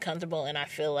 extremely comfortable, and I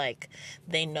feel like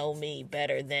they know me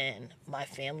better than my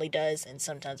family does, and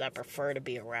sometimes I prefer to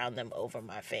be around them over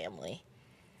my family.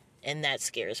 And that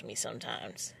scares me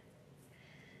sometimes.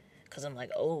 Because I'm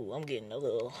like, oh, I'm getting a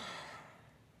little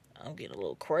I'm getting a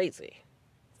little crazy.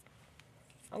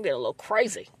 I'm getting a little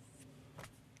crazy.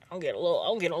 I'm getting a little,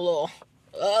 I'm getting a little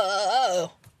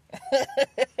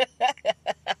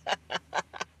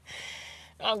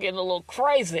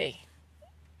crazy.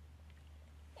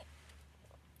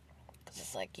 Cause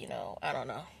it's like, I don't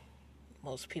know.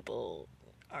 Most people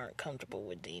aren't comfortable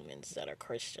with demons that are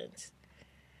Christians.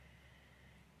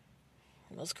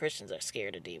 Most Christians are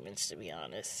scared of demons, to be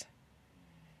honest.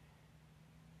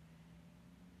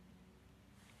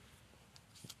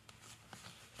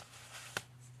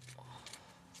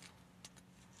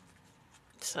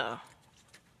 So,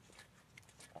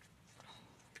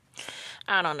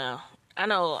 I don't know. I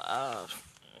know I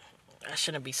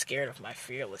shouldn't be scared of my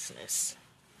fearlessness.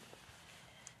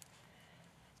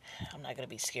 I'm not going to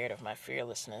be scared of my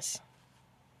fearlessness.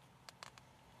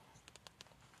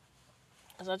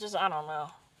 Because I don't know.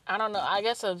 I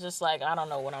guess I'm just like, I don't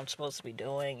know what I'm supposed to be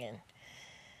doing. And,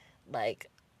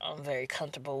 like, I'm very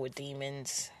comfortable with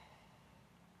demons.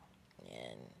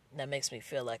 And that makes me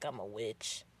feel like I'm a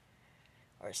witch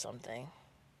or something.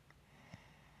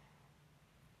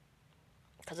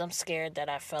 Because I'm scared that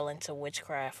I fell into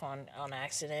witchcraft on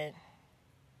accident.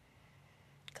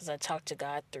 Because I talked to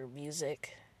God through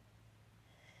music.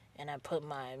 And I put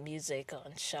my music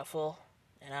on shuffle.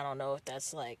 And I don't know if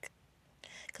that's like...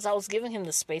 Because I was giving him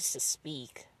the space to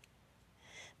speak.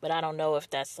 But I don't know if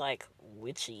that's like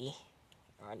witchy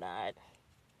or not.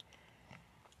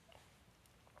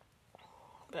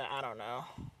 But I don't know.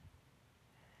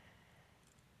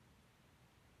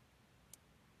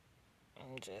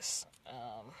 I'm just...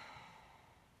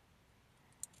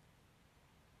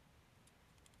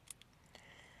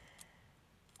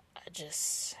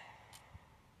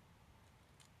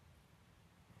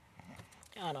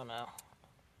 I don't know.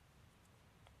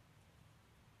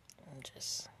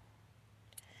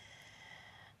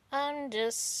 I'm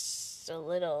just a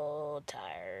little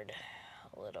tired.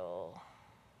 A little...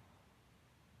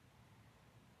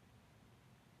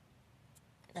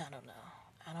 I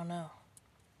don't know.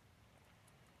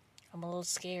 I'm a little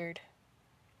scared,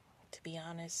 to be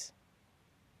honest.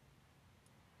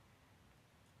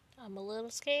 I'm a little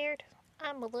scared.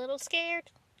 I'm a little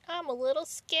scared. I'm a little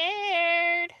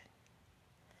scared.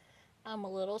 I'm a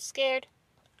little scared.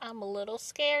 I'm a little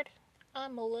scared.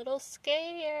 I'm a little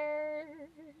scared.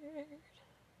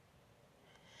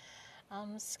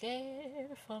 I'm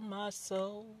scared for my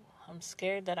soul. I'm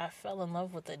scared that I fell in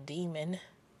love with a demon.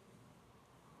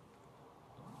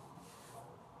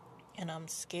 And I'm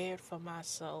scared for my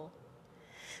soul.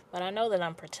 But I know that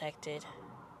I'm protected.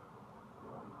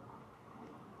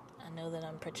 I know that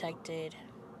I'm protected.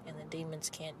 And the demons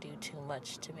can't do too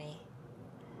much to me.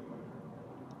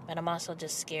 But I'm also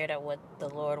just scared at what the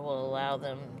Lord will allow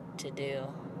them to do.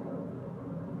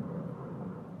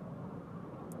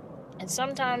 And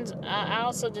sometimes I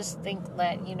also just think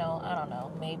that, I don't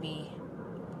know, maybe,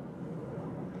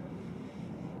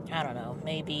 I don't know,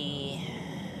 maybe,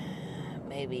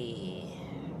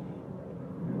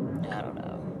 I don't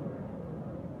know,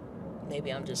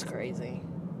 maybe I'm just crazy.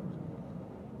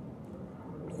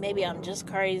 Maybe I'm just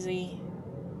crazy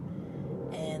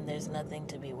and there's nothing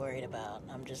to be worried about.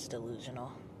 I'm just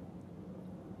delusional.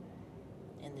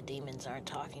 And the demons aren't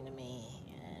talking to me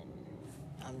and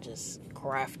I'm just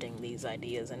crafting these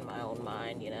ideas in my own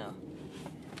mind,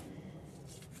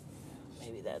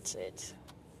 Maybe that's it.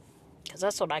 Because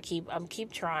that's what I keep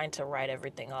trying to write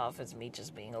everything off as me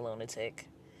just being a lunatic.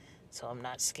 So I'm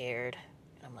not scared.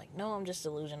 I'm like, no, I'm just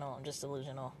delusional. I'm just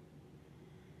delusional.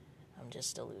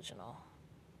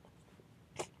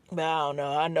 But I don't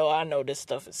know. I know this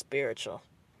stuff is spiritual.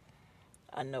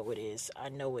 I know it is.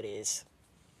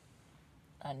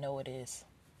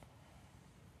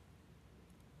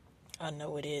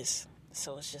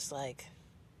 So it's just like,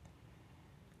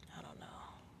 I don't know.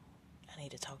 I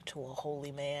need to talk to a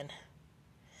holy man.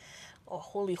 A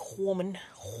holy woman.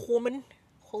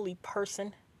 Holy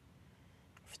person.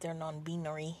 If they're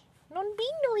non-binary.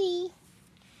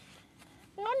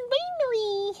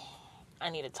 I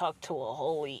need to talk to a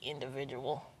holy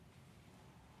individual.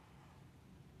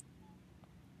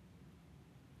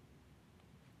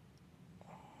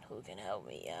 Who can help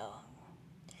me out.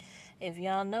 If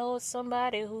y'all know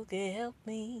somebody who can help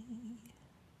me,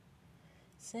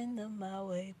 send them my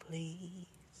way, please.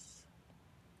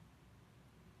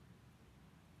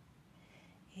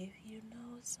 If you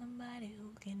know somebody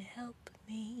who can help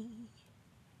me,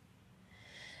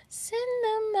 send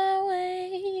them my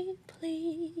way,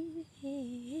 please.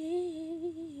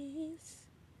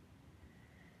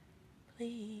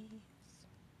 Please.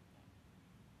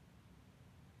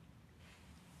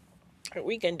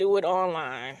 We can do it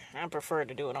online. I prefer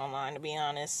to do it online, to be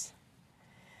honest.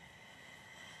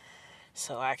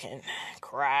 so I can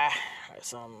cry or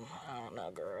something. I don't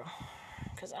know, girl.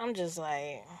 Cause I'm just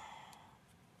like,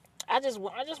 I just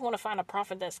want to find a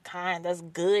prophet that's kind, that's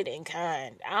good and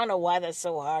kind. I don't know why that's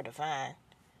so hard to find.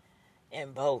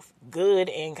 In both, good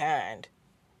and kind,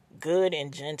 good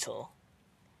and gentle.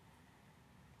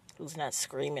 Who's not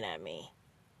screaming at me?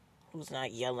 Who's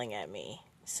not yelling at me,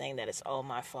 saying that it's all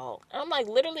my fault? And I'm like,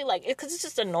 literally, like, because it's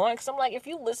just annoying. Because I'm like, if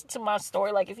you listen to my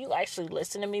story, like, if you actually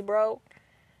listen to me, bro,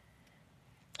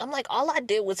 I'm like, all I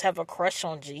did was have a crush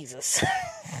on Jesus.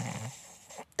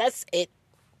 That's it.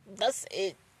 That's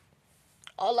it.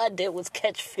 All I did was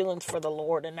catch feelings for the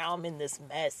Lord, and now I'm in this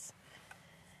mess.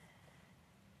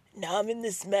 Now I'm in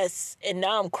this mess, and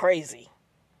now I'm crazy.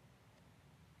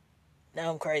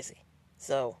 Now I'm crazy.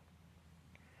 So,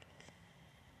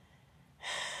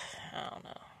 I don't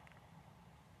know.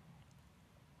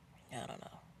 I don't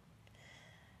know.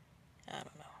 I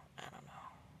don't know. I don't know.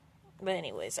 But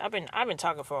anyways, I've been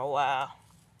talking for a while.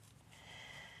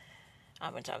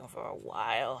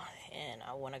 And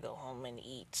I want to go home and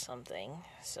eat something.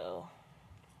 So,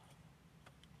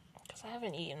 because I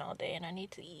haven't eaten all day and I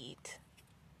need to eat.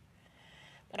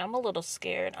 But I'm a little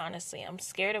scared, honestly. I'm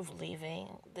scared of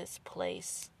leaving this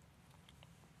place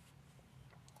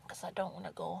because I don't want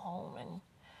to go home and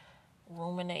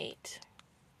ruminate.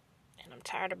 And I'm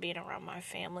tired of being around my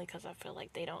family because I feel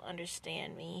like they don't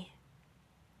understand me.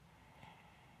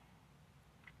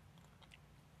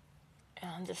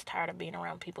 And I'm just tired of being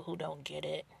around people who don't get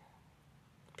it.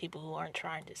 People who aren't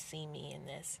trying to see me in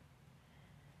this.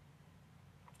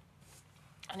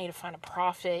 I need to find a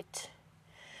prophet.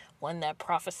 One that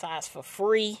prophesies for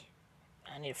free.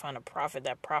 I need to find a prophet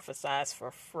that prophesies for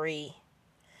free.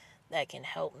 That can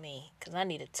help me. Because I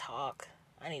need to talk.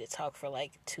 I need to talk for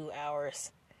like 2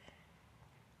 hours.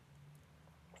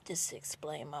 Just to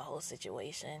explain my whole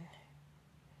situation.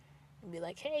 And be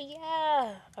like, hey,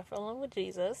 yeah, I fell in with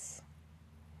Jesus.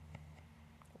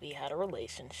 We had a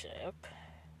relationship.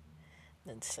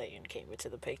 Then Satan came into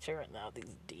the picture, and now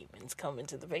these demons come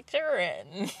into the picture,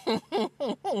 and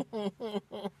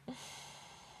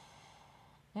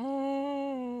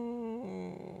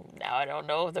now I don't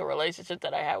know if the relationship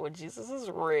that I had with Jesus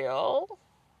is real.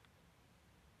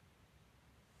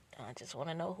 I just want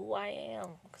to know who I am,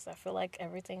 because I feel like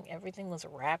everything was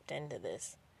wrapped into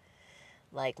this.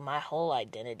 Like, my whole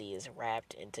identity is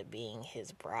wrapped into being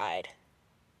his bride.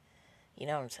 You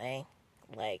know what I'm saying?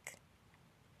 Like,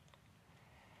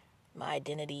 my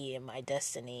identity and my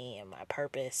destiny and my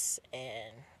purpose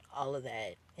and all of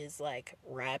that is like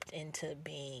wrapped into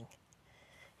being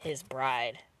his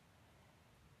bride.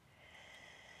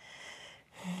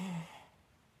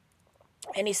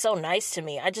 And he's so nice to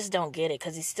me. I just don't get it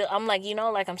because I'm like,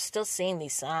 like I'm still seeing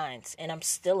these signs and I'm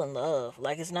still in love.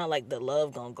 Like, it's not like the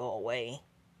love gonna go away.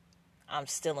 I'm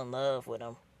still in love with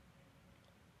him.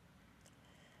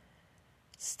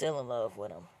 Still in love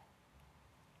with him.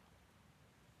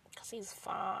 Because he's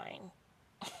fine.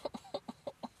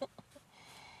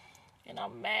 And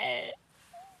I'm mad.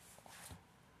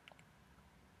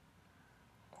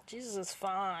 Jesus is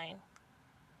fine.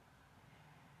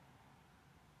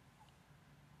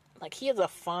 Like, he has a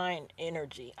fine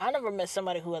energy. I never met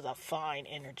somebody who has a fine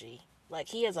energy. Like,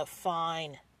 he has a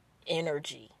fine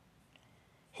energy.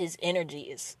 His energy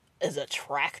is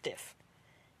attractive.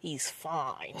 He's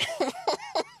fine.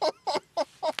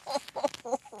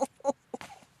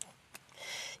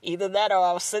 Either that or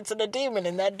I was sensing a demon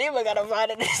and that demon got to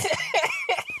find it.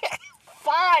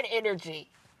 Fine energy.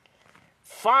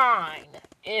 Fine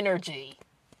energy.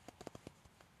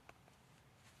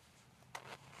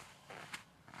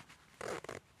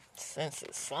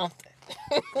 Senses something.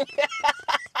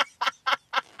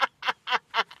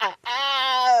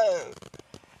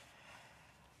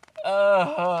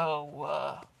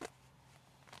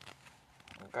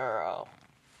 Girl.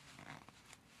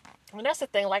 And that's the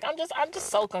thing. Like, I'm just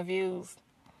so confused.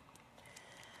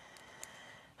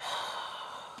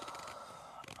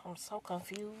 I'm so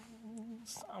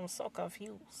confused. I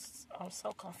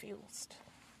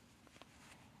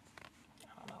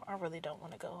don't know. I really don't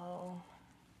want to go home.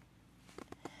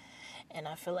 And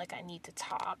I feel like I need to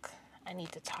talk. I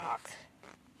need to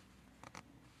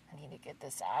get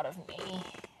this out of me.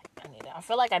 I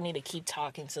feel like I need to keep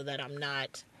talking so that I'm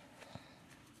not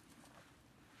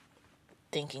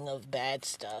thinking of bad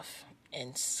stuff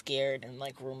and scared and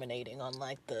like ruminating on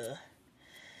like the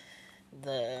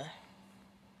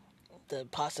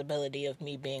possibility of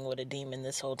me being with a demon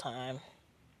this whole time.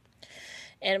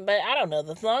 But I don't know,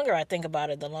 the longer I think about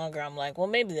it, the longer I'm like, well,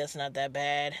 maybe that's not that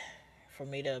bad for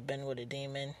me to have been with a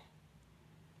demon.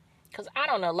 Because I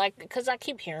don't know, like, because I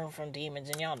keep hearing from demons,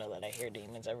 and y'all know that I hear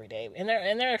demons every day, and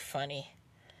they're funny.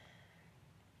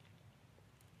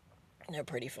 They're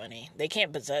pretty funny. They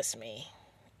can't possess me,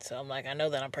 so I'm like, I know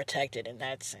that I'm protected in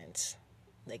that sense.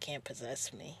 They can't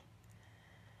possess me,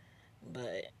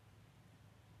 but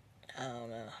I don't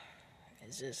know.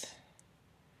 It's just,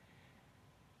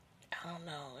 I don't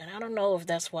know, and I don't know if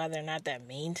that's why they're not that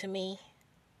mean to me,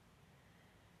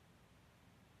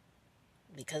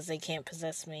 because they can't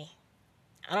possess me.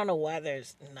 I don't know why they're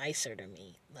nicer to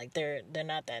me. Like they're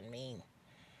not that mean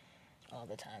all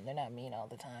the time. They're not mean all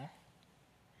the time.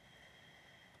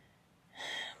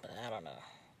 But I don't know.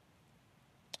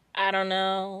 I don't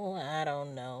know. I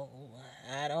don't know.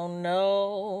 I don't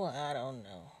know. I don't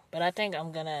know. But I think I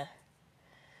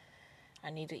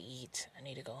need to eat. I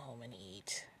need to go home and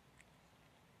eat.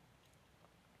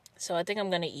 So I think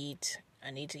I'm gonna eat. I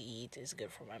need to eat. It's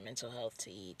good for my mental health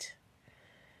to eat.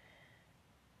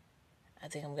 I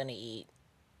think I'm gonna eat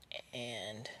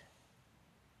and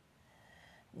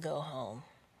go home.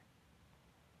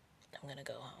 I'm gonna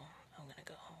go home. I'm gonna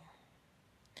go home.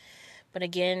 But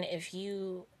again, if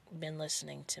you've been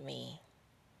listening to me,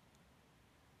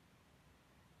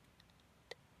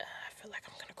 I feel like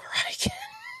I'm gonna cry again.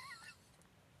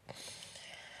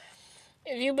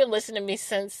 If you've been listening to me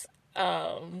since,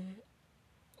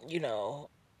 you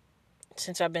know,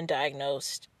 since I've been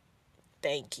diagnosed,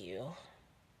 thank you.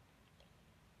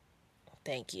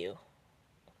 Thank you.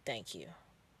 Thank you.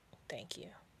 Thank you.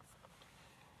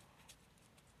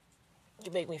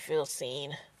 You make me feel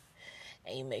seen,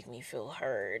 and you make me feel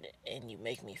heard, and you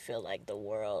make me feel like the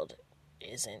world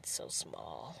isn't so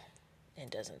small and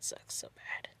doesn't suck so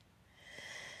bad.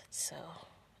 So,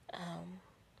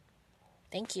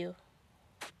 thank you.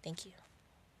 Thank you.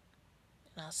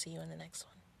 And I'll see you in the next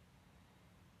one.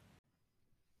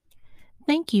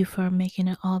 Thank you for making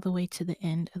it all the way to the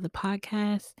end of the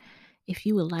podcast. If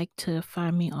you would like to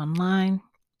find me online,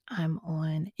 I'm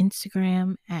on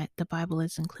Instagram at The Bible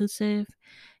is Inclusive,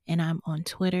 and I'm on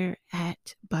Twitter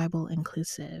at Bible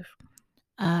Inclusive.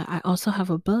 I also have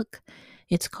a book.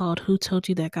 It's called Who Told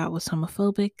You That God Was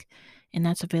Homophobic? And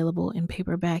that's available in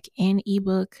paperback and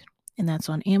ebook. And that's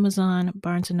on Amazon,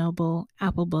 Barnes & Noble,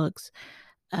 Apple Books,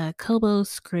 Kobo,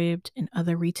 Scribd, and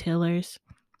other retailers.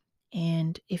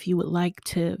 And if you would like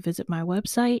to visit my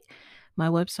website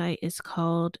is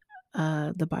called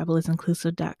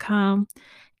thebiblesinclusive.com.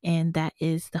 And that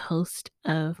is the host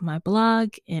of my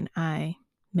blog. And I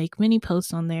make many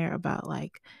posts on there about,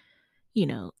 like, you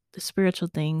know, the spiritual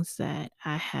things that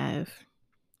I have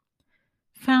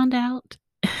found out.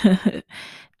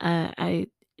 I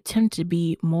tend to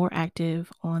be more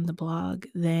active on the blog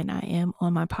than I am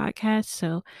on my podcast.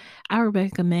 So I would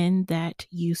recommend that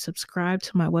you subscribe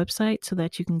to my website so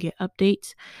that you can get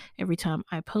updates every time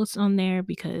I post on there,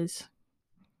 because,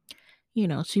 you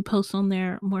know, she posts on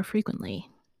there more frequently.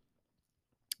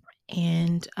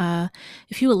 And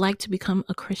if you would like to become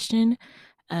a Christian,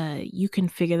 you can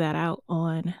figure that out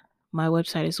on my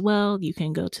website as well. You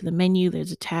can go to the menu,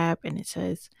 there's a tab, and it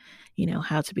says, you know,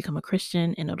 how to become a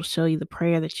Christian, and it'll show you the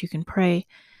prayer that you can pray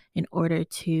in order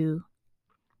to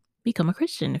become a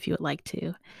Christian if you would like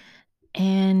to.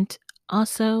 And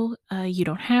also, you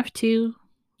don't have to,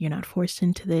 you're not forced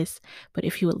into this, but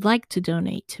if you would like to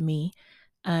donate to me,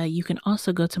 you can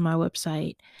also go to my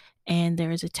website, and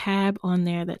there is a tab on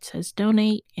there that says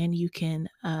donate, and you can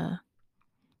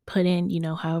put in, you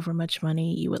know, however much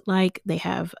money you would like. They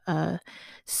have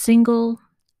single,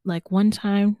 like,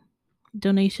 one-time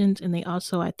donations, and they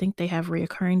also, I think they have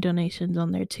reoccurring donations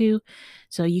on there too.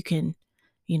 So you can,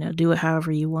 you know, do it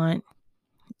however you want,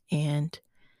 and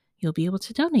you'll be able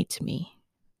to donate to me.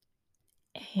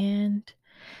 And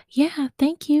yeah,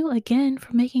 thank you again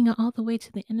for making it all the way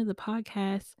to the end of the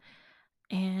podcast,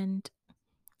 and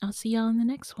I'll see y'all in the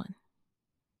next one.